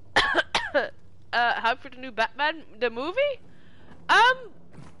 How for the new Batman, the movie? I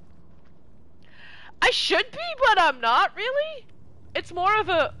should be, but I'm not, really. It's more of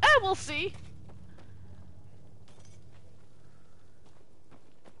a, we'll see.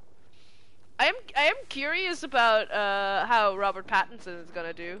 I am curious about, how Robert Pattinson is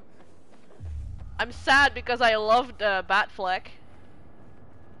gonna do. I'm sad because I loved, Batfleck.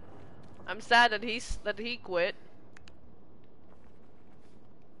 I'm sad that he quit.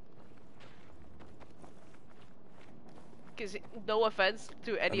 Because no offense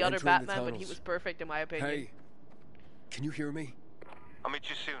to any other Batman, but he was perfect in my opinion. Hey, can you hear me? I'll meet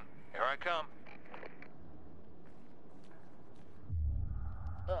you soon. Here I come.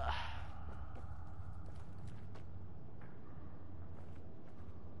 Ugh.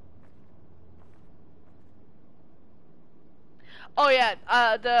 Oh yeah,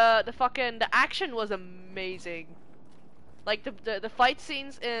 the fucking the action was amazing. Like the fight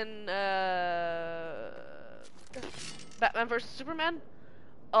scenes in Batman vs Superman.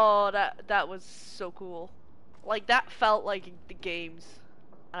 Oh, that was so cool. Like that felt like the games.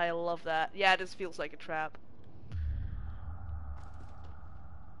 I love that. Yeah, this feels like a trap.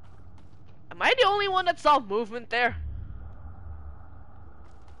 Am I the only one that saw movement there?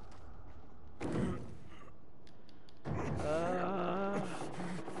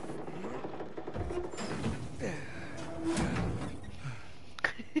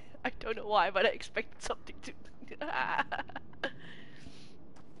 I don't know why, but I expected something to. uh.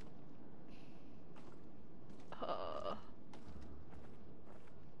 Oh,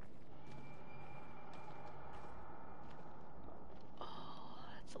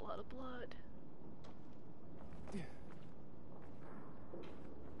 that's a lot of blood.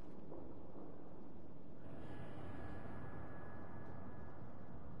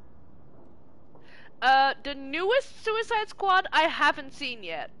 The newest Suicide Squad I haven't seen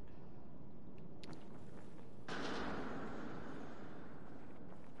yet.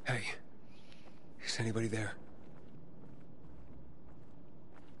 Hey, is anybody there?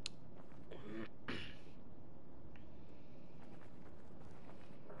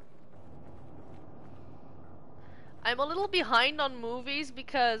 I'm a little behind on movies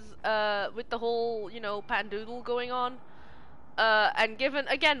because, with the whole, pandoodle going on, and given,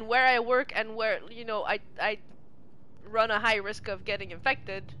 again, where I work and where, I run a high risk of getting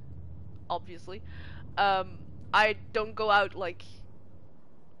infected, obviously, I don't go out, like,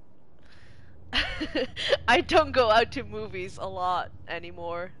 I don't go out to movies a lot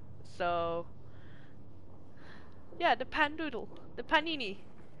anymore, so, yeah, the pandoodle, the panini,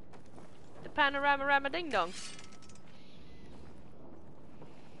 the panorama rama ding dong.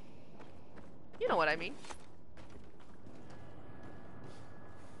 You know what I mean.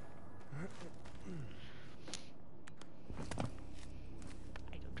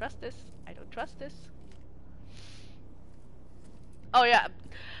 I don't trust this. I don't trust this. Oh yeah.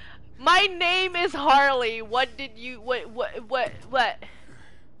 My name is Harley. What did you what?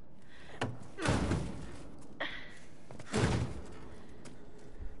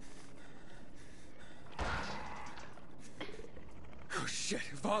 Oh shit,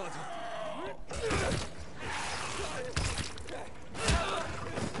 volatile.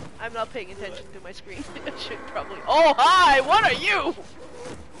 I'm not paying attention to my screen. I should probably. Oh hi, what are you?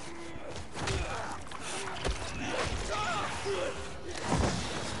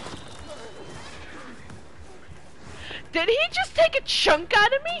 Did he just take a chunk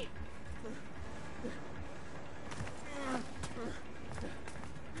out of me?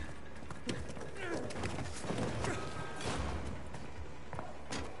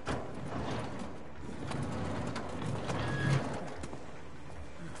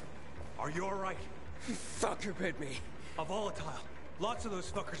 Are you alright? Fucker bit me. A volatile. Lots of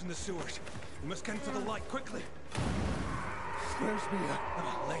those fuckers in the sewers. We must get into the light, quickly. Where's Mia?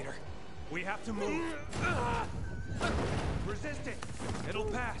 Later. We have to move. Resist it. It'll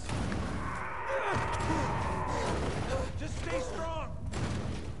pass. Just stay strong.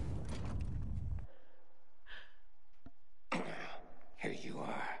 Here you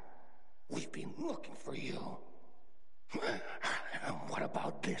are. We've been looking for you. What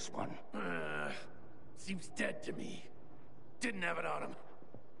about this one? Seems dead to me. Didn't have it on him.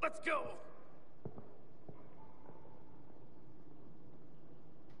 Let's go.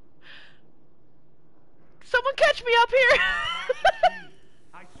 Someone catch me up here!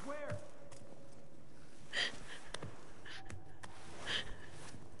 I swear.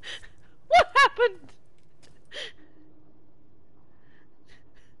 What happened?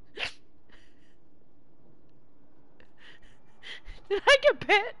 Did I get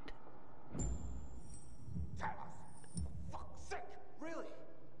bit? Fuck's sake. Really?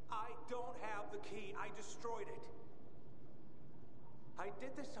 I don't have the key. I destroyed it. I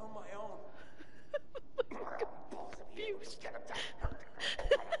did this on my own. Confused.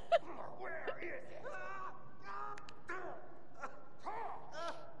 Where is it?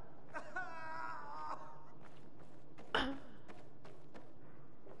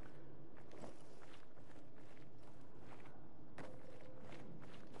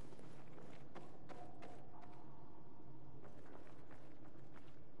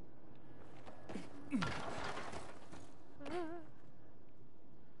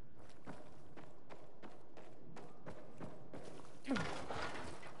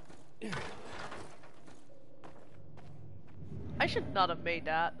 I should not have made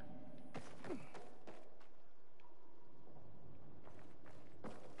that.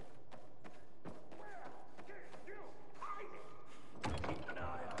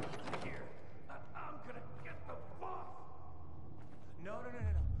 No.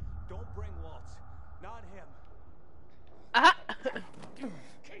 Don't bring Waltz. Not him. Aha!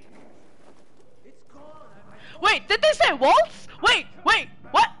 It's gone. Wait, did they say Waltz? Wait,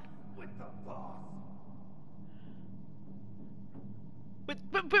 what? With the boss.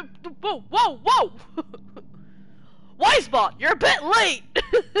 Whoa! Wisebot, you're a bit late!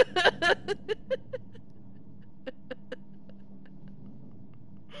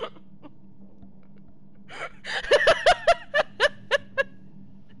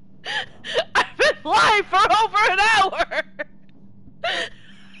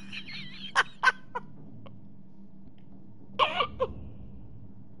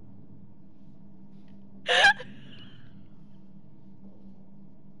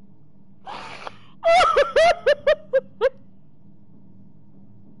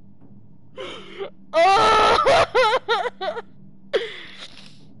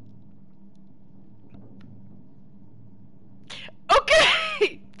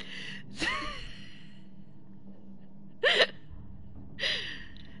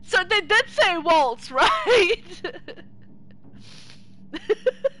 Okay, Waltz, right?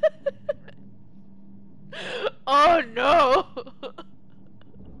 Oh no!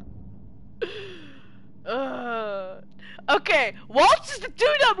 Okay, Waltz is the dude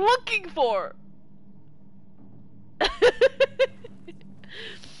I'm looking for!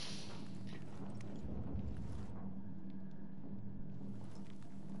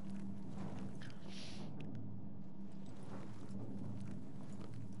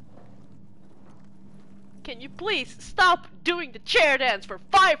 Can you please stop doing the chair dance for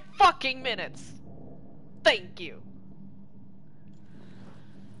 5 fucking minutes? Thank you.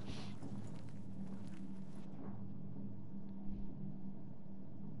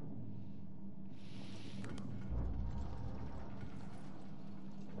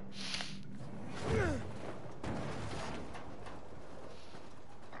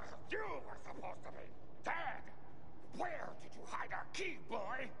 You were supposed to be dead! Where did you hide our key,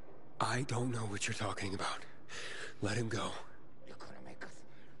 boy? I don't know what you're talking about. Let him go. You're gonna make us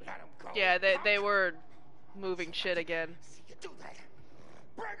let him go. Yeah, they were moving shit again. See you do that.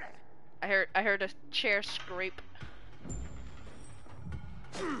 Bring it! I heard a chair scrape.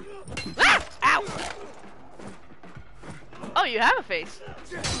 Ah! Ow! Oh, you have a face.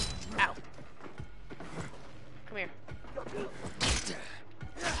 Ow. Come here.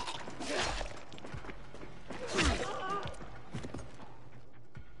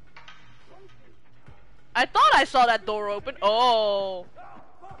 I thought I saw that door open. Oh.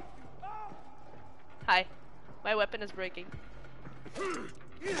 Hi. My weapon is breaking.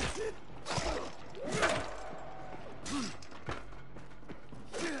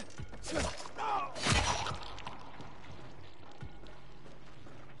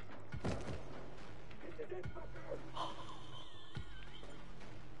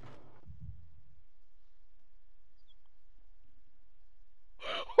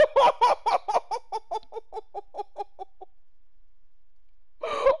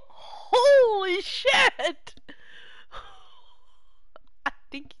 Holy shit! I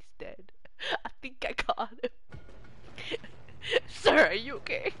think he's dead. I think I got him. Sir, are you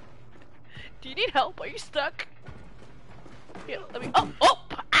okay? Do you need help? Are you stuck? Here, let me. Oh! Oh!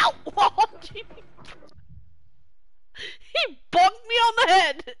 Ow! Oh, gee. He bonked me on the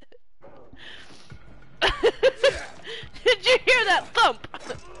head! Did you hear that thump?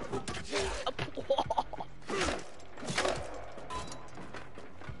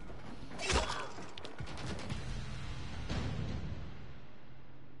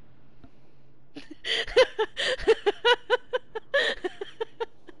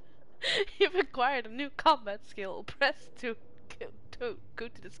 You've acquired a new combat skill. Press to go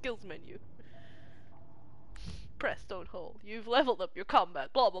to the skills menu. Press, don't hold. You've leveled up your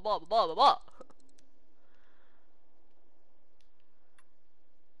combat. Blah blah blah blah blah blah.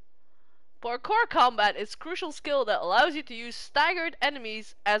 Parkour combat is a crucial skill that allows you to use staggered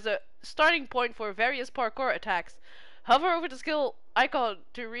enemies as a starting point for various parkour attacks. Hover over the skill icon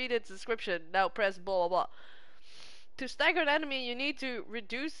to read its description. Now press blah blah blah. To stagger an enemy, you need to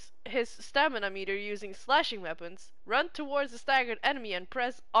reduce his stamina meter using slashing weapons. Run towards the staggered enemy and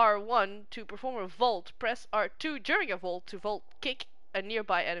press R1 to perform a vault. Press R2 during a vault to vault kick a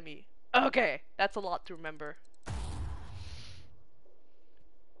nearby enemy. Okay, that's a lot to remember.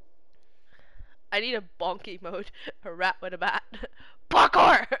 I need a bonky mode. A rat with a bat.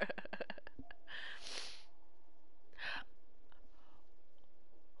 Parkour!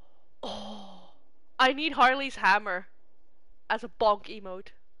 Oh, I need Harley's hammer as a bonk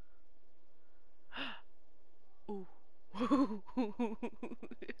emote. Ooh.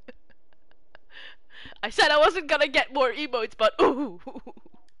 I said I wasn't gonna get more emotes, but ooh.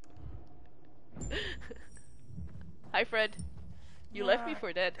 Hi, Fred. You left me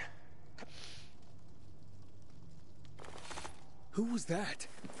for dead. Who was that?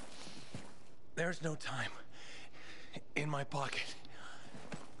 There's no time. In my pocket.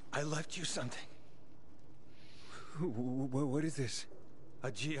 I left you something. What is this?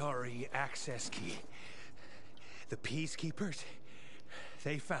 A GRE access key. The Peacekeepers,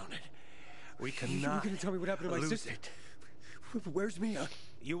 they found it. We cannot. You're gonna tell me what happened to my lose sister? it. Where's Mia?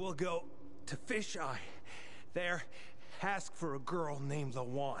 You will go to Fisheye. There, ask for a girl named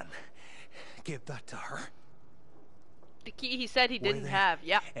Lawan. Give that to her. The key he said he didn't With have. it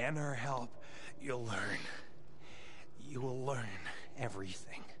Yep. And her help, you'll learn. You will learn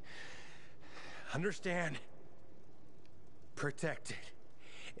everything. Understand? Protect it.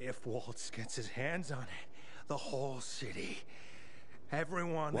 If Waltz gets his hands on it, the whole city,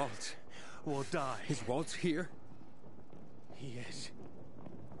 everyone Waltz will die. Is Waltz here? He is.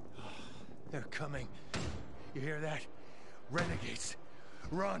 They're coming. You hear that? Renegades.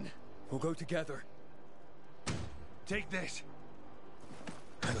 Run. We'll go together. Take this.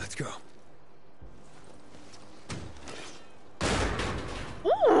 Let's go.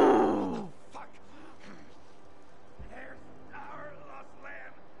 Ooh! Fuck! There's our lost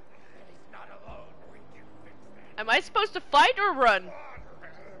lamb. He's not alone. We can fix that. Am I supposed to fight or run?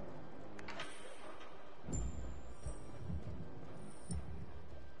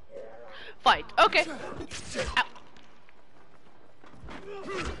 Fight. Okay. Ow. Ah!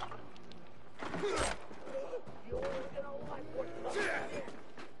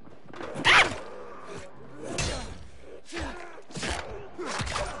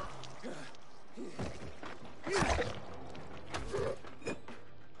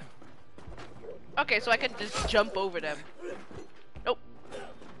 Okay, so I can just jump over them. Nope.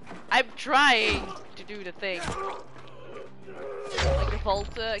 I'm trying to do the thing. Like a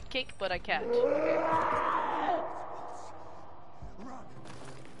vault kick, but I can't. Okay.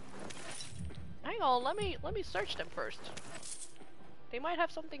 Hang on, let me search them first. They might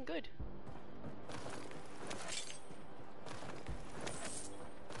have something good.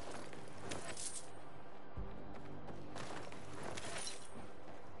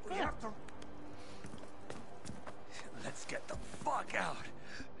 We have to... Let's get the fuck out.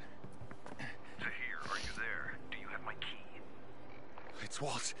 Tahir, are you there? Do you have my key? It's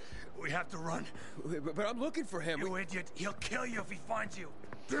Walt. We have to run. But I'm looking for him. You idiot. He'll kill you if he finds you.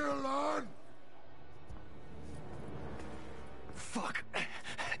 Dylan! Fuck.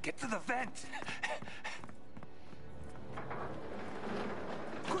 Get to the vent.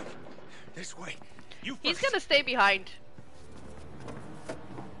 Quick. This way. You first. He's gonna stay behind.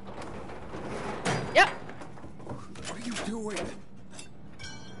 Yep. What are you doing?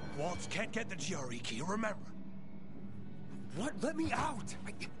 Waltz can't get the GRE key, remember? What? Let me out!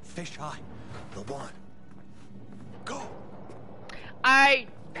 Fish eye. The one. Go! I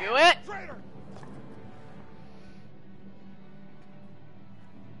knew it. Traitor!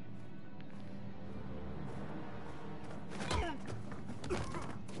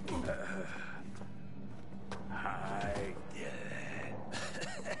 Hi.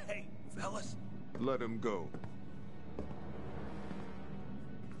 Hey, fellas. Let him go.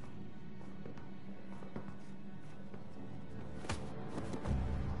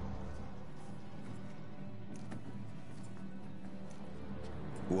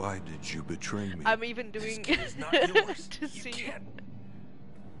 Why did you betray me? I'm even doing This kid is not yours. to You see. can't.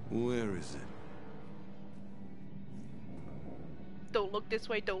 Where is it? Don't look this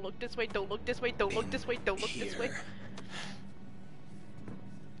way. Don't look this way. Don't look this way. Don't look this way. Don't look this way.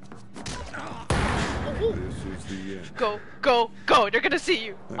 This is the end. Go, go, go! They're gonna see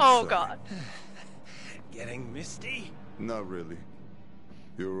you. I'm Oh sorry. god. Getting misty? Not really.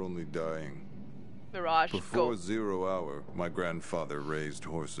 You're only dying. Mirage, Before go. 0 hour, my grandfather raised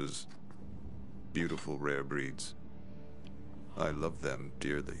horses. Beautiful rare breeds. I love them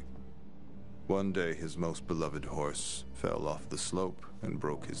dearly. One day, his most beloved horse fell off the slope and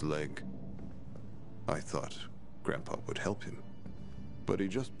broke his leg. I thought Grandpa would help him, but he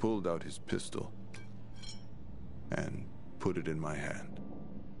just pulled out his pistol and put it in my hand.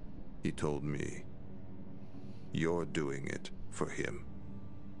 He told me, "You're doing it for him."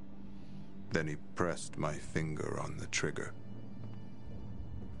 Then he pressed my finger on the trigger.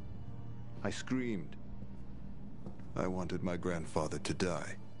 I screamed. I wanted my grandfather to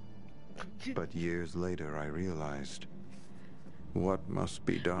die. But years later, I realized what must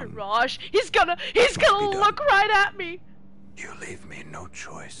be done. Mirage, he's gonna look right at me. You leave me no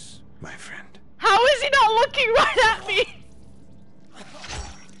choice, my friend. How is he not looking right at me?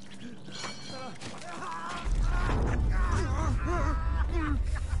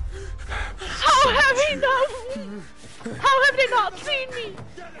 How have they not seen me?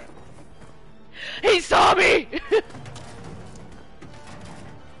 He saw me!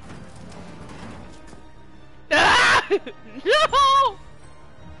 Ah! No!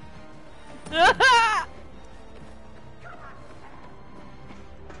 Ah!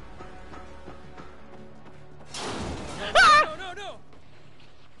 Ah! No!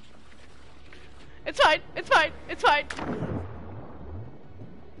 It's fine, it's fine, it's fine.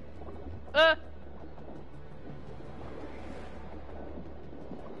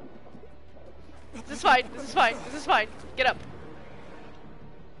 This is fine, this is fine, this is fine. Get up.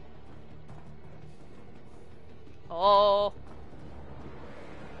 Oh.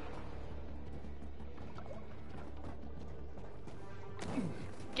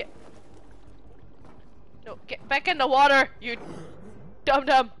 Get. No, get back in the water, you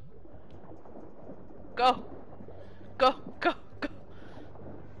dum-dum. Go. Go, go, go.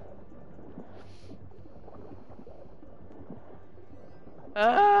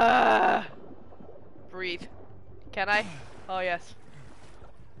 Ah! Breathe. Can I? Oh, yes.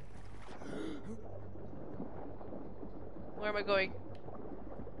 Where am I going?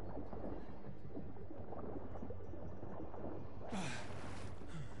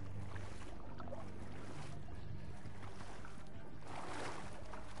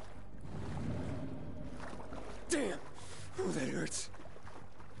 Damn! Oh, that hurts.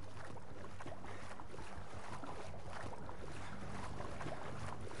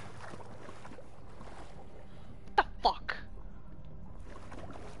 What the fuck?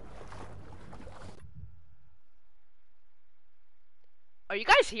 Are you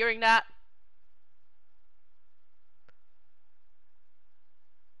guys hearing that?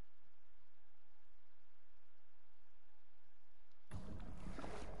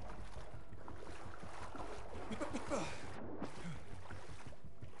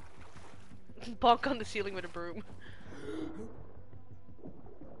 Bonk on the ceiling with a broom.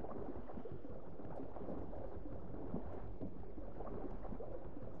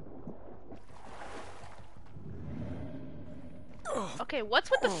 Okay,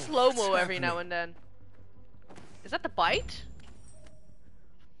 what's with the slow-mo every now and then? Is that the bite?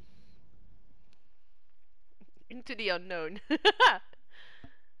 Into the unknown.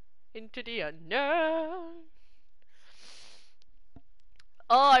 Into the unknown.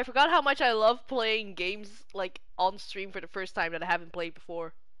 Oh, I forgot how much I love playing games like on stream for the first time that I haven't played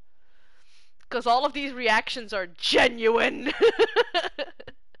before. Cause all of these reactions are genuine.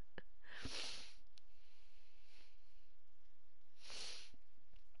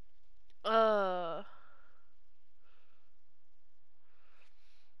 uh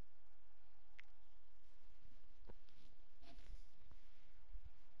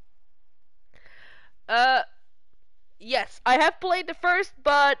uh yes, I have played the first,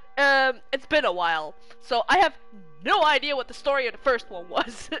 but it's been a while. So I have no idea what the story of the first one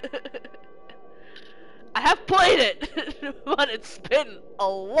was. I have played it, but it's been a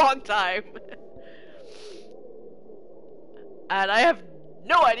long time. And I have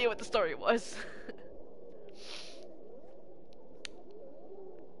no idea what the story was.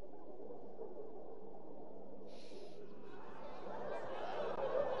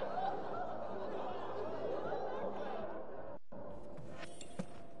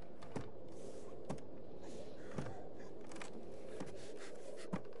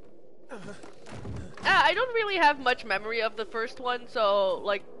 I don't really have much memory of the first one, so,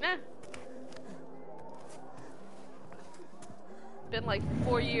 like, Been like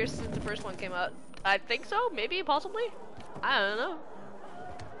 4 years since the first one came out. I think so, maybe, possibly? I don't know.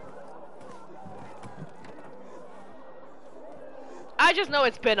 I just know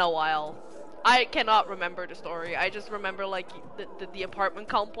it's been a while. I cannot remember the story. I just remember, like, the apartment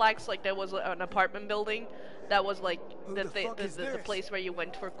complex, like, there was an apartment building that was, like, the place where you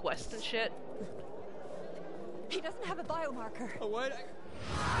went for quests and shit. He doesn't have a biomarker. Oh, what?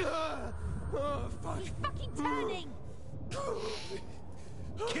 Oh, fuck. He's fucking turning!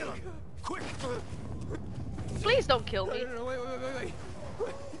 Kill him! Quick! Please don't kill me. No, wait.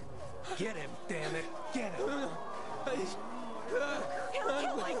 Get him, damn it! Get him! He'll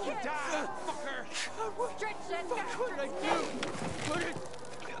kill my kid! Die, fucker! Stretch that What did I do?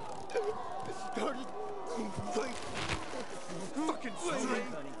 Fucking sorry,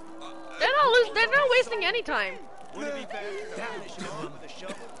 honey. They're not wasting any time. Would it be better to demolish him with a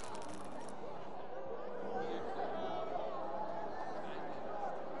shovel?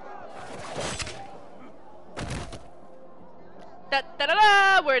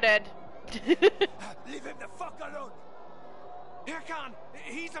 Da-da-da-da! We're dead. Leave him the fuck alone! Here, Khan!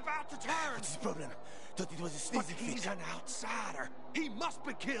 He's about to turn! What's his problem? Thought it was a But sneaky he's fit. an outsider! He must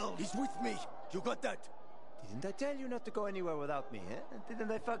be killed! He's with me. You got that? Didn't I tell you not to go anywhere without me, eh?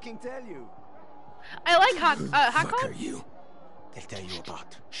 Didn't I fucking tell you? I like Who the fuck Hakon. are you? They'll tell you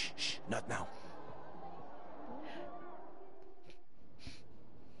about. Shh, not now.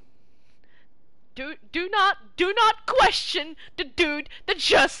 Do not question the dude that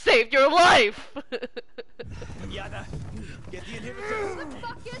just saved your life. Yada, get the inhibitor. What the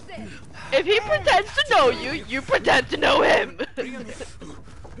fuck is it? If he pretends to know you, you pretend to know him. Do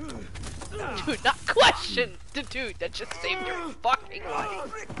not question the dude that just saved your fucking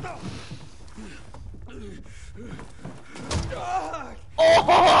life.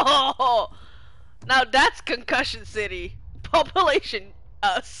 Oh! Now that's Concussion City. Population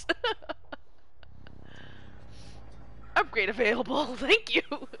us. Upgrade available. Thank you.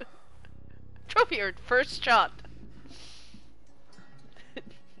 Trophy earned first shot.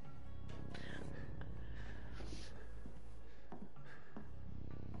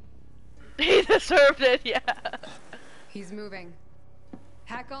 He deserved it, yeah. He's moving.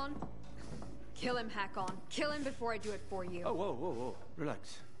 Hakon? Kill him, Hakon. Kill him before I do it for you. Oh, whoa, whoa, whoa.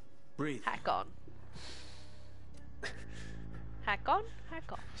 Relax. Breathe. Hakon. Hakon?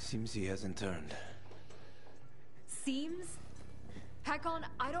 Hakon. Seems he hasn't turned. Seems? Hakon,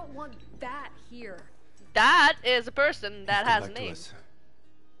 I don't want that here. That is a person that has a Come back to name. us.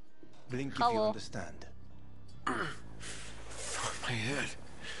 Blink if you Hello. understand. My head.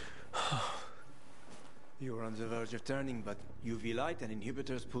 You were on the verge of turning, but UV light and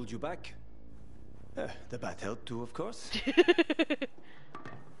inhibitors pulled you back. The bat helped too, of course.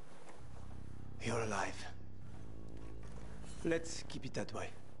 You're alive. Let's keep it that way.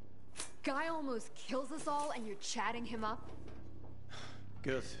 Guy almost kills us all and you're chatting him up?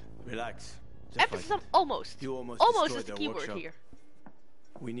 Good. Relax. The Emphasis fight. on almost. You almost Almost destroyed is the their keyword workshop. here.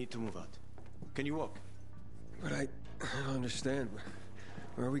 We need to move out. Can you walk? But I don't understand.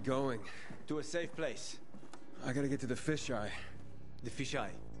 Where are we going? To a safe place. I gotta get to the fisheye. The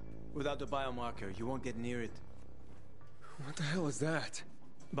fisheye. Without the biomarker, you won't get near it. What the hell is that?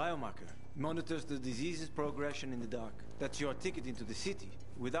 Biomarker monitors the disease's progression in the dark. That's your ticket into the city.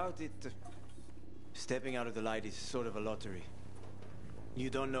 Without it, stepping out of the light is sort of a lottery. You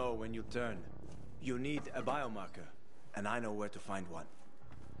don't know when you'll turn. You need a biomarker, and I know where to find one.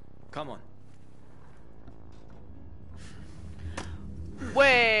 Come on.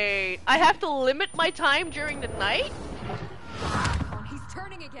 Wait, I have to limit my time during the night? Oh, he's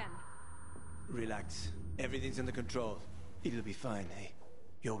turning again. Relax. Everything's under control. It'll be fine, hey?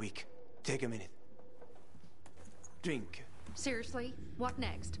 You're weak. Take a minute. Drink. Seriously? What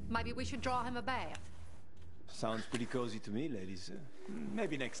next? Maybe we should draw him a bath. Sounds pretty cozy to me, ladies.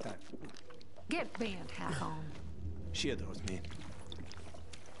 Maybe next time. Get bent, Hakon. She adores me.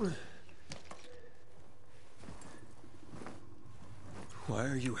 Why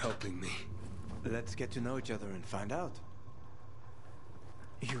are you helping me? Let's get to know each other and find out.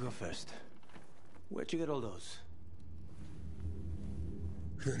 You go first. Where'd you get all those?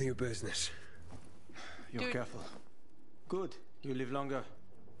 None of your business. You're Dude. careful. Good. You live longer.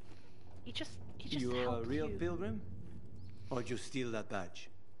 He just You're a helped real you. pilgrim? Or did you steal that badge?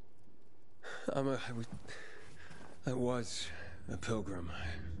 I was a pilgrim.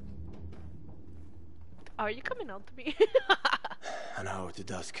 Are you coming on to me? An hour to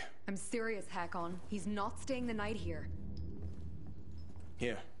dusk. I'm serious, Hakon. He's not staying the night here.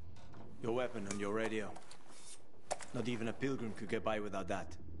 Here. Your weapon and your radio. Not even a pilgrim could get by without that.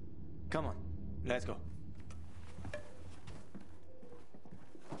 Come on. Let's go.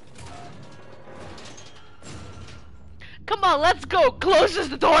 Come on, let's go! Closes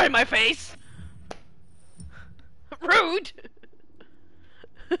the door in my face! Rude!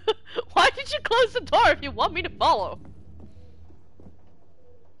 Why did you close the door if you want me to follow?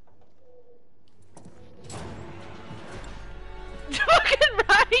 Fucking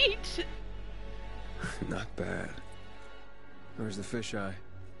right! Not bad. Where's the fisheye?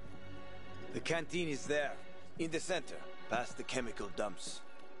 The canteen is there. In the center. Past the chemical dumps.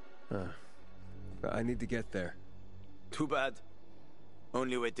 But I need to get there. Too bad.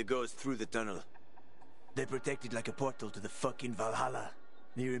 Only way to go is through the tunnel. They protect it like a portal to the fucking Valhalla.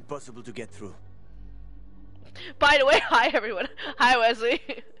 Near impossible to get through. By the way, hi everyone. Hi Wesley.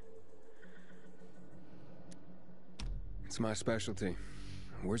 It's my specialty.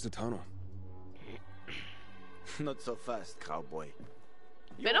 Where's the tunnel? Not so fast, cowboy.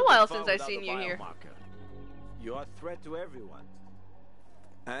 Been a while since I've seen you here. You are a threat to everyone.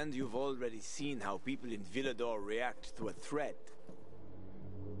 And you've already seen how people in Villador react to a threat.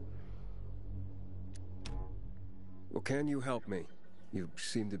 Well, can you help me? You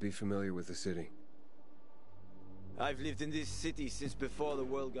seem to be familiar with the city. I've lived in this city since before the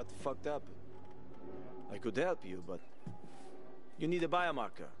world got fucked up. I could help you, but you need a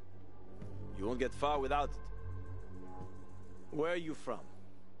biomarker. You won't get far without it. Where are you from?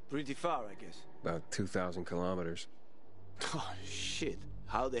 Pretty far, I guess. About 2,000 kilometers. Oh, shit.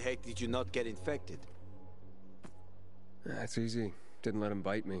 How the heck did you not get infected? That's easy. Didn't let him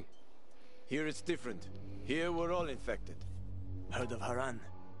bite me. Here it's different. Here we're all infected. Heard of Haran?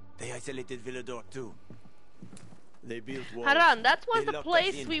 They isolated Villador too. They built walls. Haran, that was They the locked us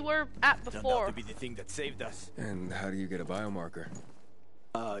place in. we were at Turned out before. to be the thing that saved us. And how do you get a biomarker?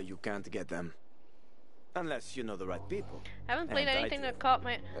 You can't get them. Unless you know the right people. Haven't played And I anything do. that caught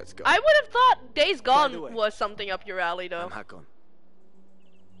my... Let's go. I would have thought Days the Gone way, was something up your alley though. I'm Hakon.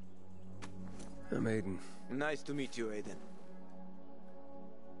 I'm Aiden. Nice to meet you, Aiden.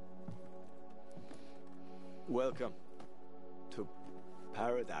 Welcome to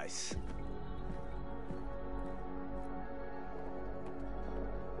paradise.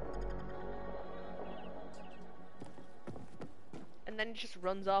 And then he just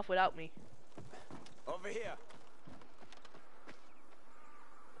runs off without me. Over here.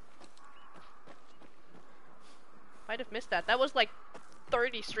 Might have missed that. That was like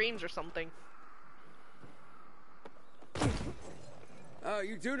 30 streams or something. Oh,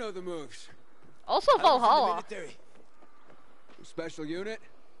 you do know the moves. Also Valhalla. Special unit?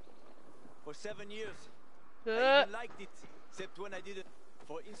 For 7 years. I even liked it, except when I did it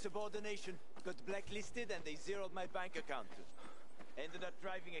for insubordination, got blacklisted and they zeroed my bank account. Ended up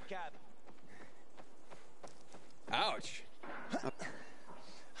driving a cab. Ouch.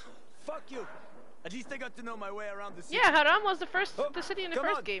 Fuck you. At least I got to know my way around the city. Yeah, Haram was the city in the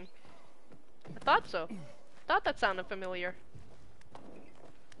first game. I thought so. Thought that sounded familiar.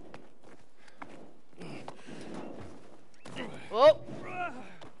 Oh!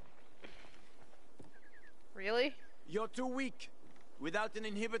 Really? You're too weak. Without an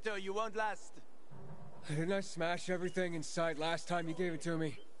inhibitor, you won't last. Didn't I smash everything in sight last time you gave it to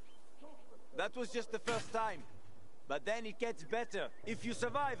me? That was just the first time. But then it gets better. If you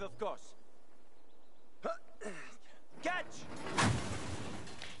survive, of course. Catch!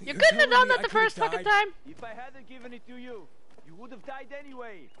 You couldn't have done that the first fucking time. If I hadn't given it to you, you would have died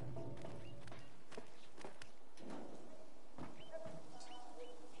anyway.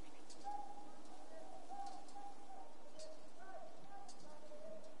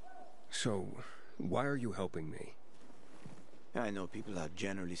 So, why are you helping me? I know people are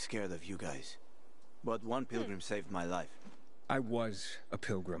generally scared of you guys. But one pilgrim saved my life. I was a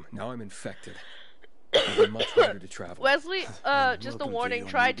pilgrim. Now I'm infected. It'll be much harder to travel. Wesley, just a warning,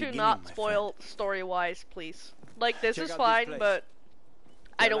 try to not spoil story-wise, please. Like, this is fine, but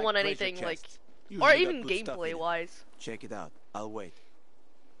I don't want anything, like, or even gameplay-wise. Check it out. I'll wait.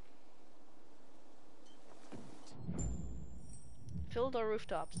 Philidor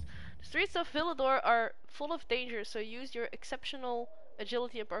rooftops. The streets of Philidor are full of danger, so use your exceptional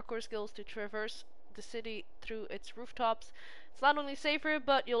agility and parkour skills to traverse the city through its rooftops. It's not only safer,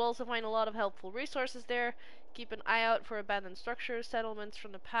 but you'll also find a lot of helpful resources there. Keep an eye out for abandoned structures, settlements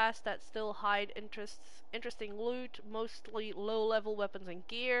from the past that still hide interesting loot, mostly low-level weapons and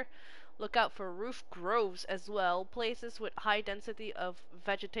gear. Look out for roof groves as well, places with high density of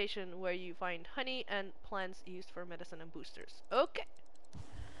vegetation where you find honey and plants used for medicine and boosters. Okay.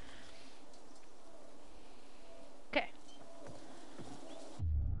 Okay.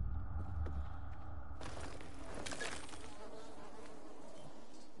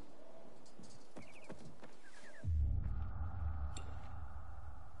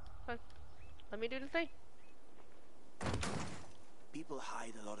 Let me do the thing. People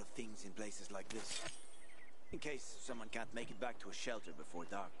hide a lot of things in places like this. In case someone can't make it back to a shelter before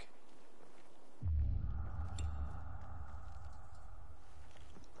dark.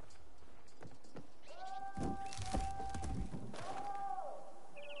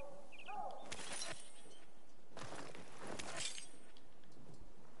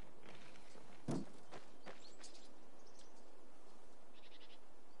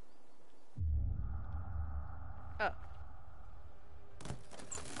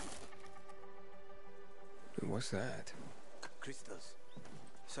 What's that? Crystals.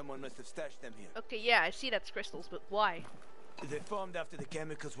 Someone must have stashed them here. Okay, yeah, I see that's crystals, but why? They formed after the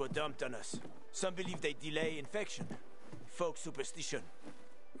chemicals were dumped on us. Some believe they delay infection. Folk superstition.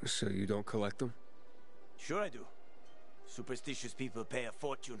 So you don't collect them? Sure I do. Superstitious people pay a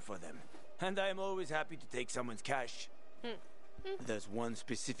fortune for them. And I am always happy to take someone's cash. There's one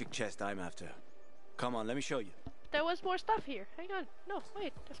specific chest I'm after. Come on, let me show you. There was more stuff here. Hang on. No,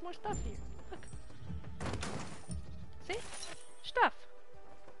 wait, there's more stuff here. Look. See? Stuff.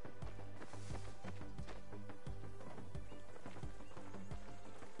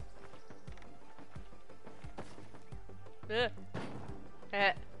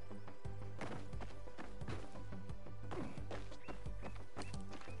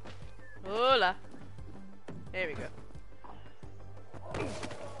 Hola. There we go.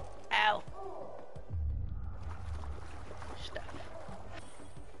 Ow. Stuff.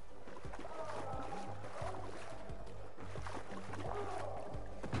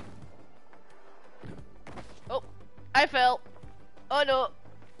 Oh, I fell. Oh no.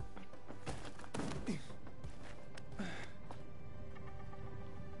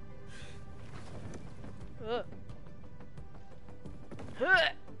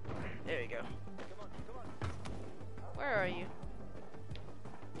 There we go. Where are you?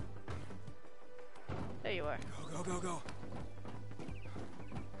 There you are. Go, go, go, go.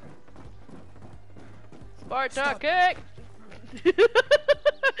 Spartacus!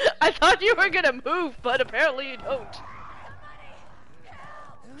 I thought you were gonna move, but apparently you don't.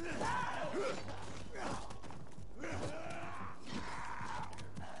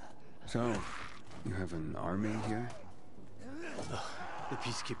 So, you have an army here? The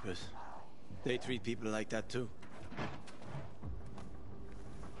peacekeepers. They treat people like that too.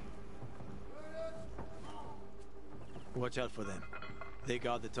 Watch out for them. They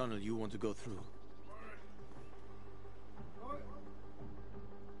guard the tunnel you want to go through.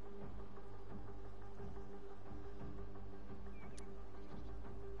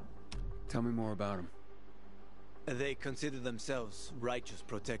 Tell me more about them. They consider themselves righteous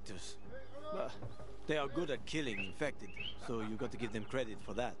protectors. They are good at killing infected, so you got to give them credit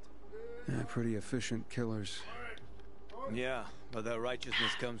for that. Yeah, pretty efficient killers. Yeah, but their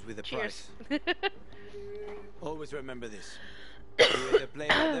righteousness comes with a Cheers. price. Always remember this. You either play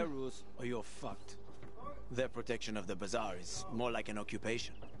by their rules or you're fucked. Their protection of the bazaar is more like an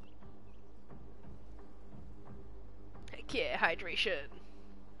occupation. Heck yeah, hydration.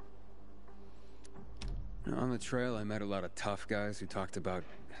 On the trail, I met a lot of tough guys who talked about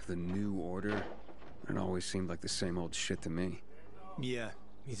the new order. It always seemed like the same old shit to me. Yeah,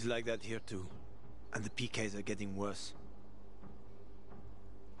 it's like that here too. And the PKs are getting worse.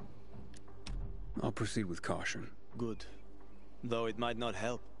 I'll proceed with caution. Good. Though it might not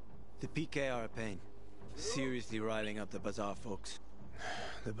help. The PK are a pain. Seriously riling up the bazaar folks.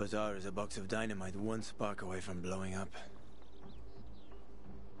 The bazaar is a box of dynamite one spark away from blowing up.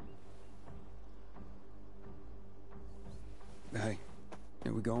 Hey,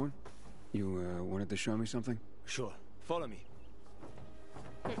 are we going? You, wanted to show me something? Sure. Follow me.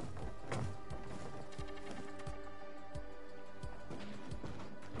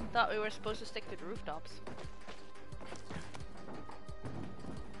 Thought we were supposed to stick to the rooftops.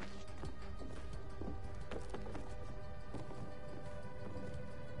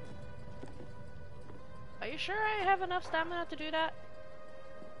 Are you sure I have enough stamina to do that?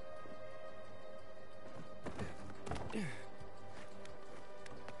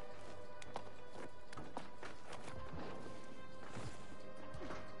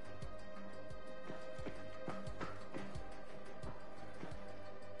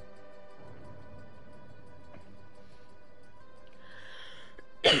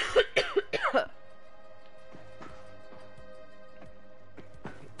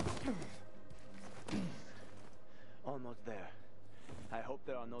 Almost there. I hope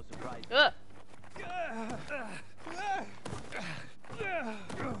there are no surprises.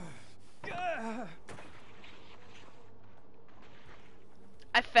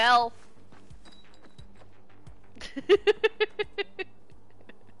 I fell.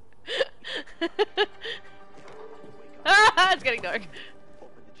 It's getting dark.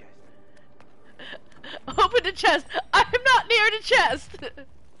 Open the chest. I am not near the chest.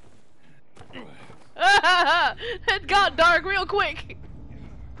 It got dark real quick.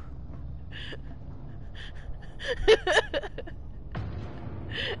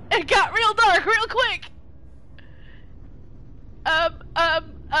 It got real dark real quick. I'm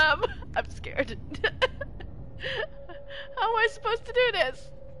scared. How am I supposed to do this?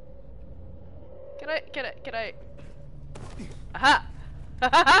 Can I? Aha! Ha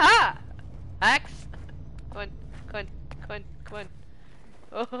ha ha! Axe! Come on.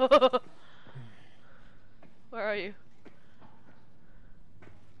 Oh. Where are you?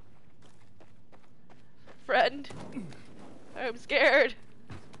 Friend? I'm scared.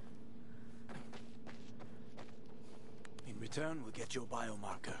 In return, we'll get your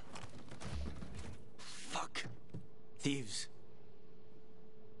biomarker. Fuck. Thieves.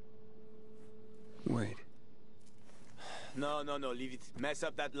 Wait. No, leave it. Mess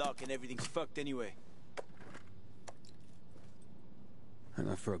up that lock and everything's fucked anyway.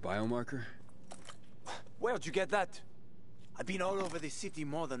 Enough for a biomarker? Where'd you get that? I've been all over this city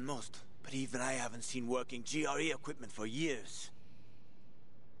more than most, but even I haven't seen working GRE equipment for years.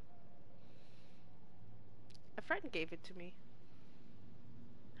 A friend gave it to me.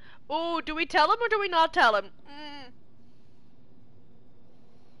 Oh, do we tell him or do we not tell him?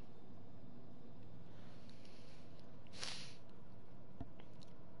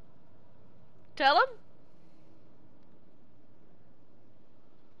 Tell him?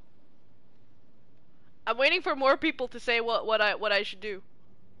 I'm waiting for more people to say what I should do.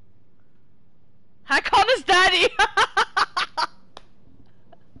 Hack on his daddy.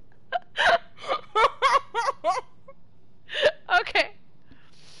 Okay.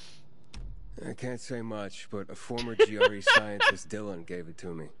 I can't say much, but a former GRE scientist, Dylan, gave it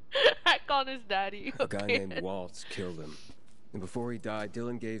to me. Hack on his daddy. A guy named Waltz killed him. And before he died,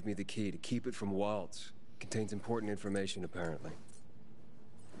 Dylan gave me the key to keep it from Waltz. It contains important information, apparently.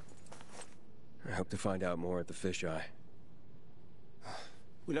 I hope to find out more at the fisheye.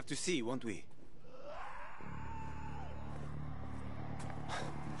 We'll have to see, won't we?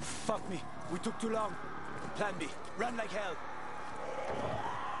 Fuck me. We took too long. Plan B. Run like hell.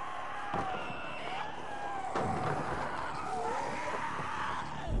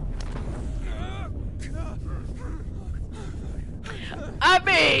 I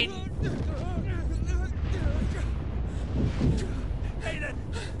mean... Aiden!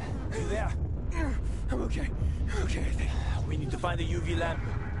 You there? I'm okay. Okay, I think. We need to find the UV lamp.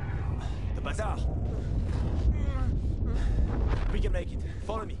 The bazaar. We can make it.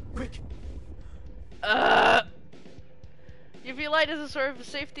 Follow me, quick. UV light is a source of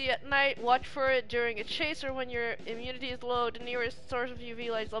safety at night. Watch for it during a chase or when your immunity is low. The nearest source of UV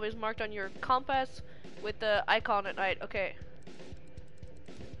light is always marked on your compass with the icon at night. Okay.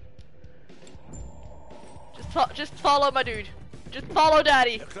 Just follow my dude. Just follow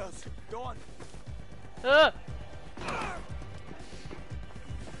daddy. They're close. Go on.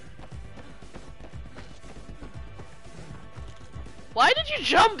 Why did you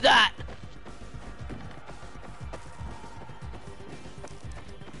jump that?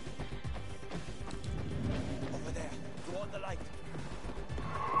 Over there. Go on the light.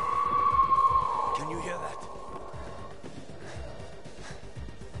 Can you hear that?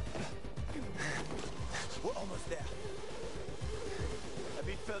 We're almost there. A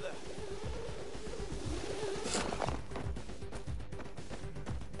bit further.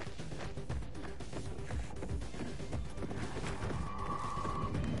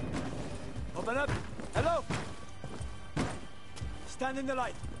 Open up! Hello! Stand in the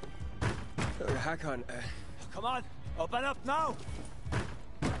light. Hakon, Come on! Open up now!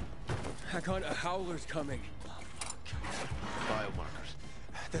 Hakon, a howler's coming. Biomarkers.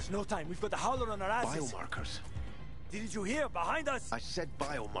 There's no time. We've got the howler on our asses. Biomarkers. Didn't you hear? Behind us! I said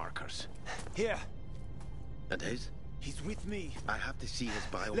biomarkers. Here. And his? He's with me. I have to see his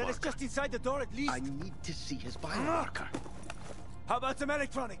biomarker. Let us just inside the door at least. I need to see his biomarker. How about some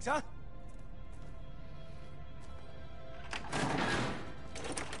electronics, huh?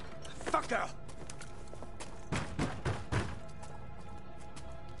 Fucker!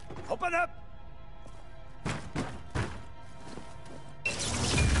 Open up!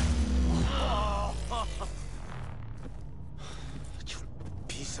 You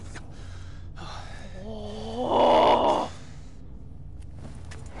piece of... Oh,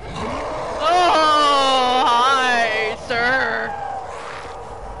 hi, sir.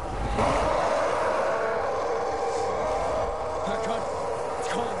 Hakon, it's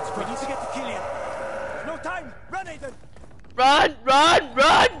Collins. We need to get to Killian. No time! Run, Aiden! Run, run,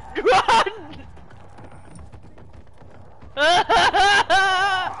 run, run!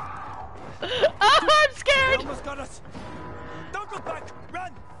 I'm scared! They almost got us. Don't look back!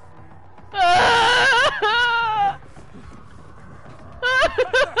 Run!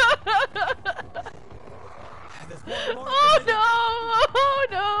 There's more Oh no! Oh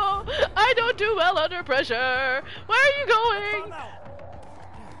no! I don't do well under pressure. Where are you going?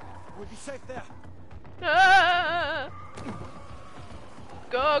 We'll be safe there.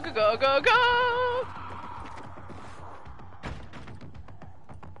 Go, go, go, go, go!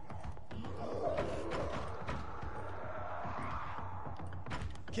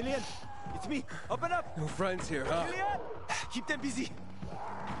 Killian, it's me. Open up. No friends here, huh? Killian, keep them busy.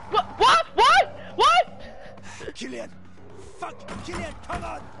 What? What? What? What? Killian, fuck, Killian, come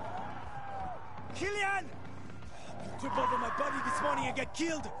on. Killian, trip over my body this morning and get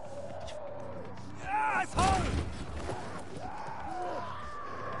killed. Asshole!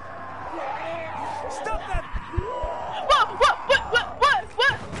 Stop them! What? What? What? What? What?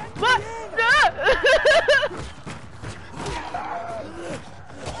 What? What?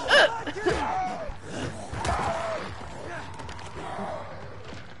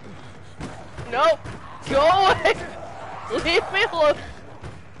 No! Go away! Leave me alone!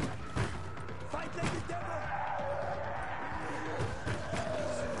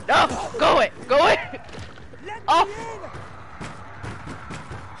 No! Go away! Go away! Oh!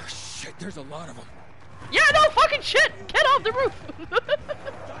 Shit, there's a lot of them. Yeah, no fucking shit! Get off the roof!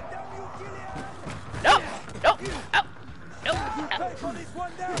 No! No! Ow! No!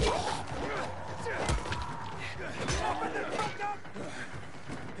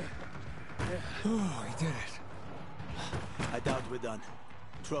 Oh, he did it. I doubt we're done.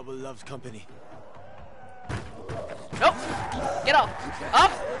 Trouble loves company. Nope! Get off!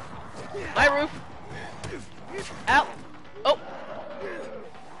 Off! My roof! Out! Oh!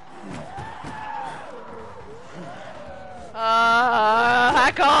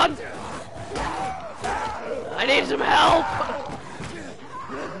 Hack on! I need some help!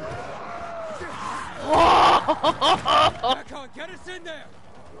 Hakon, get us in there!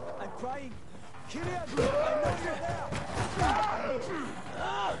 I'm trying. Killian, I know you're there.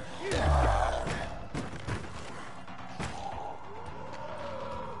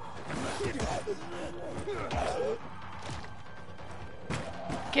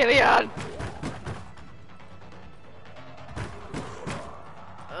 Killian!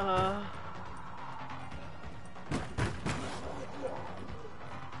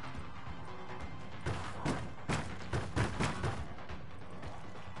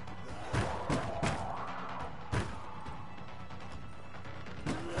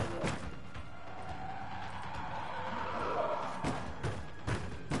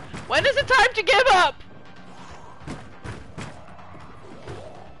 When is it time to give up?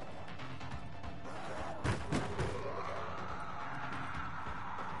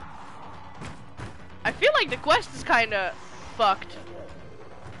 I feel like the quest is kinda fucked.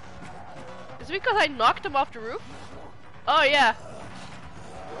 Is it because I knocked him off the roof? Oh yeah.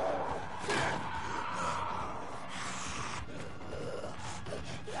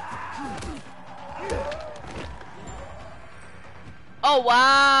 Oh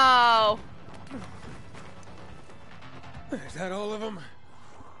wow. Is that all of them?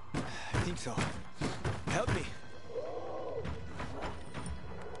 I think so. Help me.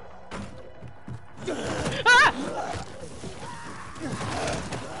 Ah!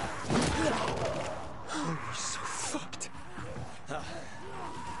 Oh, we're so fucked.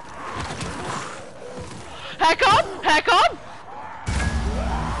 Hack on! Hack on!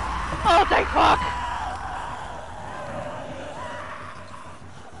 Oh, thank fuck!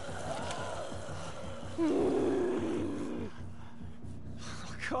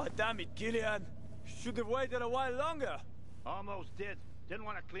 God damn it, Gillian. Should have waited a while longer. Almost did. Didn't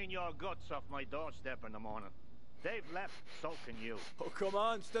want to clean your guts off my doorstep in the morning. They've left, so can you. Oh, come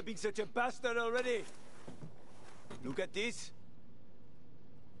on. Stop being such a bastard already. Look at this.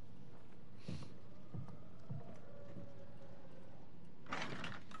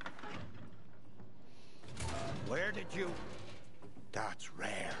 Where did you... That's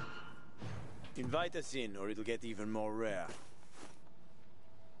rare. Invite us in, or it'll get even more rare.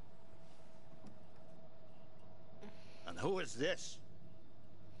 And who is this?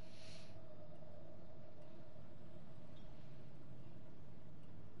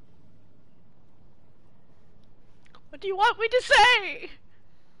 What do you want me to say?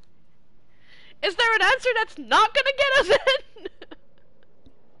 Is there an answer that's not gonna get us in?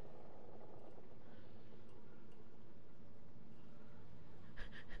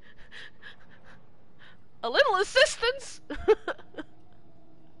 A little assistance?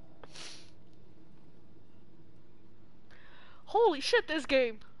 Holy shit, this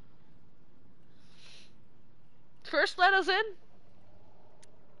game. First let us in.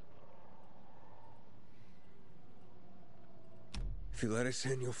 If you let us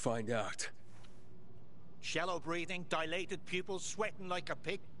in, you'll find out. Shallow breathing, dilated pupils, sweating like a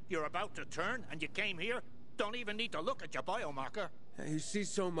pig. You're about to turn, and you came here? Don't even need to look at your biomarker. Hey, you see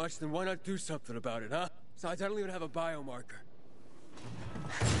so much, then why not do something about it, huh? Besides, I don't even have a biomarker.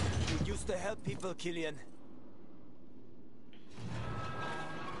 We used to help people, Killian.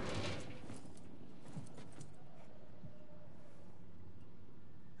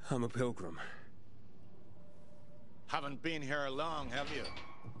 I'm a pilgrim. Haven't been here long, have you?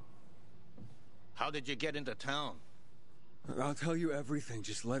 How did you get into town? I'll tell you everything,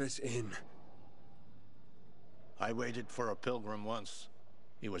 just let us in. I waited for a pilgrim once.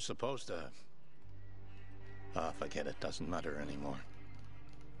 He was supposed to... Ah, forget it, doesn't matter anymore.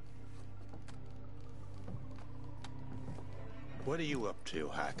 What are you up to,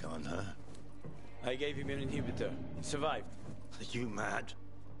 Hakon, huh? I gave him an inhibitor. He survived. Are you mad?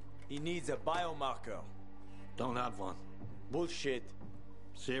 He needs a biomarker. Don't have one. Bullshit.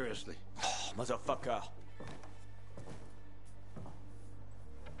 Seriously. Oh, motherfucker.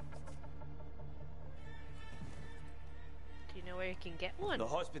 Do you know where you can get one? The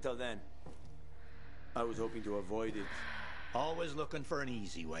hospital, then. I was hoping to avoid it. Always looking for an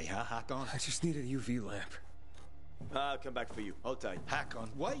easy way, huh, Hakon? I just need a UV lamp. I'll come back for you. Hold tight. Hakon,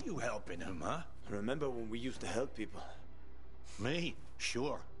 why are you helping him, huh? Remember when we used to help people? Me?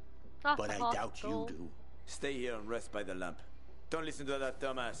 Sure. Not But the I doubt hospital. you do. Stay here and rest by the lamp. Don't listen to that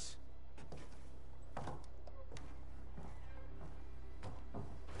dumbass.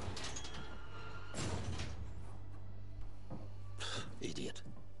 Idiot.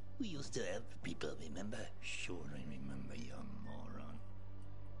 We used to help people, remember? Sure, I remember, you moron.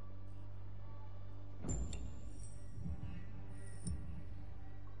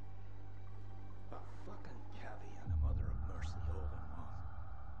 A fucking cabbie and a mother of mercy all in one.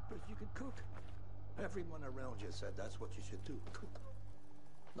 But you could cook. Everyone around you said that's what you should do, cook.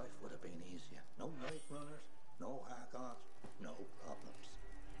 Life would have been easier. No night runners, no hack-ons, no problems.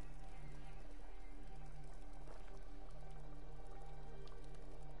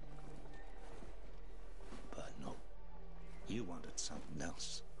 something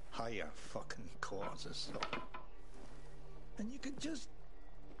else. Higher fucking causes. And you could just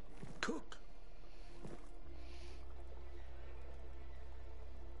cook.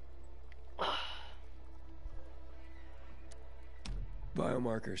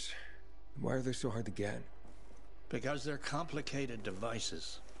 Biomarkers. Why are they so hard to get? Because they're complicated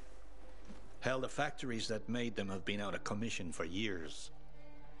devices. Hell, the factories that made them have been out of commission for years.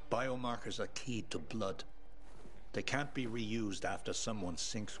 Biomarkers are keyed to blood. They can't be reused after someone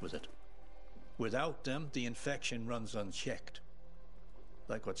sinks with it. Without them, the infection runs unchecked.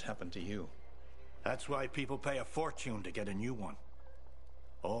 Like what's happened to you. That's why people pay a fortune to get a new one.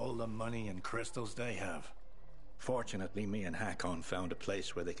 All the money and crystals they have. Fortunately, me and Hakon found a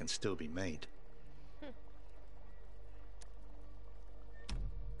place where they can still be made.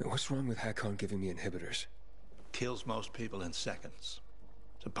 What's wrong with Hakon giving me inhibitors? Kills most people in seconds.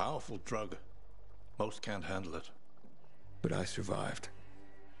 It's a powerful drug. Most can't handle it. But I survived.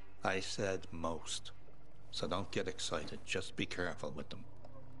 I said most. So don't get excited. Just be careful with them.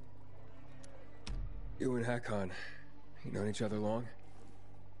 You and Hakon, you known each other long?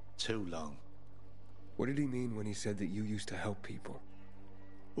 Too long. What did he mean when he said that you used to help people?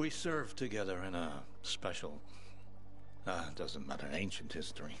 We served together in a special... doesn't matter, ancient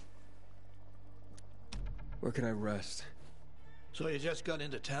history. Where can I rest? So you just got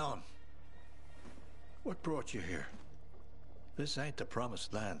into town. What brought you here? This ain't the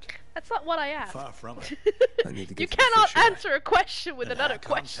promised land. That's not what I asked. Far from it. I need to get you to cannot answer a question with and another Hakon's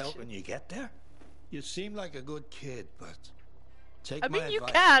question. helping you get there? You seem like a good kid, but... Take I my mean, you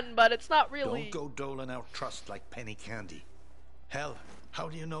advice. can, but it's not really... Don't go doling out trust like penny candy. Hell, how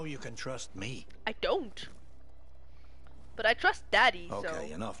do you know you can trust me? I don't. But I trust Daddy, so...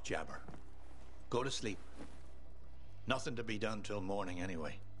 Okay, enough jabber. Go to sleep. Nothing to be done till morning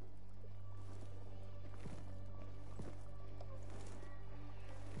anyway.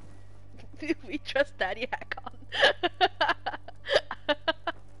 We trust Daddy Hakon.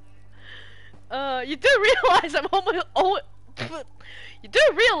 You do realize I'm you do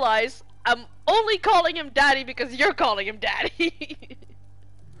realize I'm only calling him Daddy because you're calling him Daddy.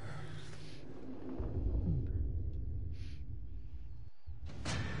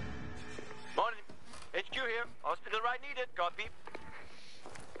 Morning. HQ here. Hospital right needed. Copy.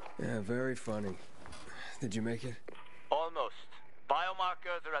 Yeah, very funny. Did you make it? Almost.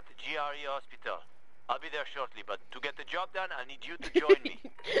 Biomarkers are at the GRE hospital. I'll be there shortly, but to get the job done, I need you to join me.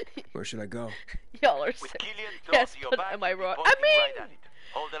 Where should I go? Y'all are With sick. Killian's door Yes, to your but back, am I you'll be wrong? I pointing mean... right at it.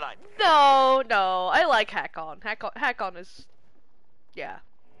 Hold the line. No, I like Hakon. Hakon is... Yeah.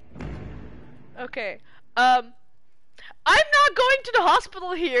 Okay. I'm not going to the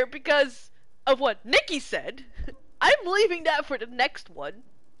hospital here because of what Nikki said. I'm leaving that for the next one.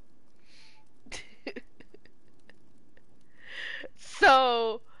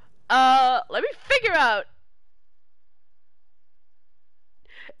 So, let me figure out.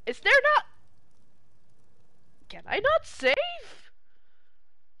 Is there not... Can I not save?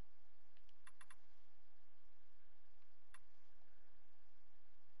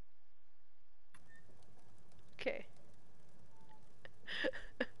 Okay.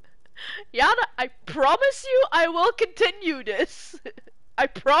 Yana, I promise you I will continue this. I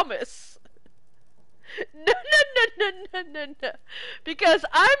promise. No. Because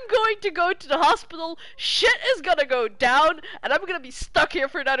I'm going to go to the hospital, shit is gonna go down, and I'm gonna be stuck here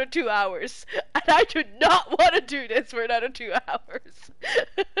for another 2 hours. And I do not want to do this for another 2 hours.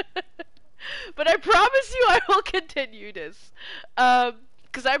 But I promise you I will continue this.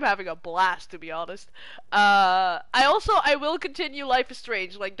 Because I'm having a blast, to be honest. I will continue Life is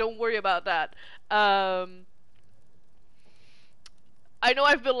Strange, like, don't worry about that. I know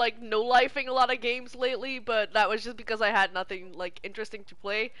I've been, like, no-lifing a lot of games lately, but that was just because I had nothing, like, interesting to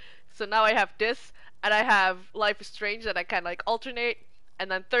play. So now I have this, and I have Life is Strange that I kind of, like, alternate.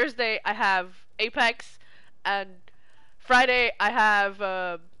 And then Thursday, I have Apex, and Friday, I have,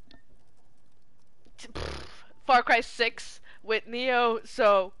 Far Cry 6 with Neo,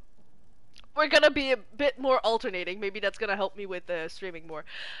 so we're gonna be a bit more alternating. Maybe that's gonna help me with streaming more.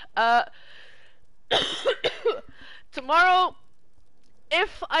 Tomorrow,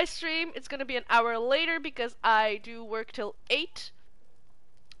 if I stream, it's gonna be an hour later because I do work till 8.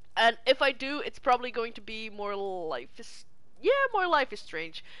 And if I do, it's probably going to be more Life is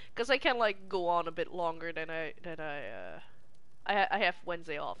Strange, because I can, like, go on a bit longer than I have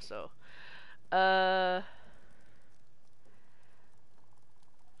Wednesday off, so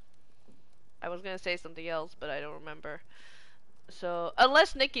I was gonna say something else, but I don't remember. So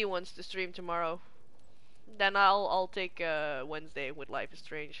unless Nikki wants to stream tomorrow, then I'll take Wednesday with Life is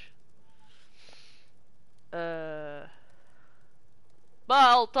Strange.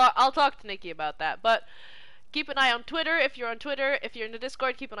 But I'll talk to Nikki about that. But keep an eye on Twitter if you're on Twitter. If you're in the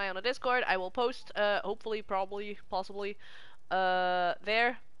Discord, keep an eye on the Discord. I will post, hopefully, probably, possibly,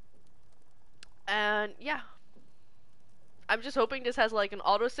 there. And yeah, I'm just hoping this has like an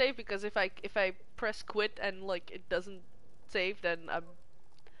autosave, because if I press quit and like it doesn't save, then I'm.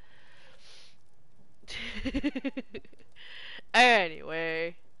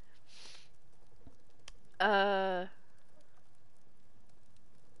 Anyway,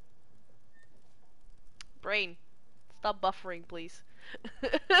 brain, stop buffering, please.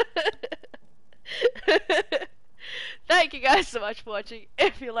 Thank you guys so much for watching.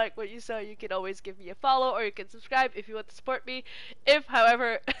 If you like what you saw, you can always give me a follow, or you can subscribe if you want to support me. If,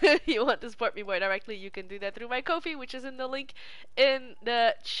 however, you want to support me more directly, you can do that through my Ko-fi, which is in the link in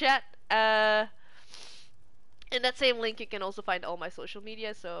the chat. In that same link, you can also find all my social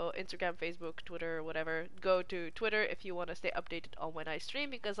media, so Instagram, Facebook, Twitter, whatever. Go to Twitter if you want to stay updated on when I stream,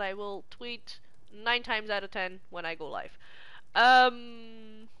 because I will tweet 9 times out of 10 when I go live.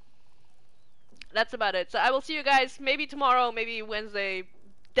 That's about it. So I will see you guys maybe tomorrow, maybe Wednesday,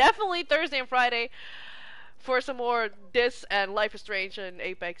 definitely Thursday and Friday for some more Dis and Life is Strange and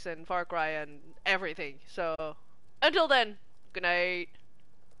Apex and Far Cry and everything. So until then, good night.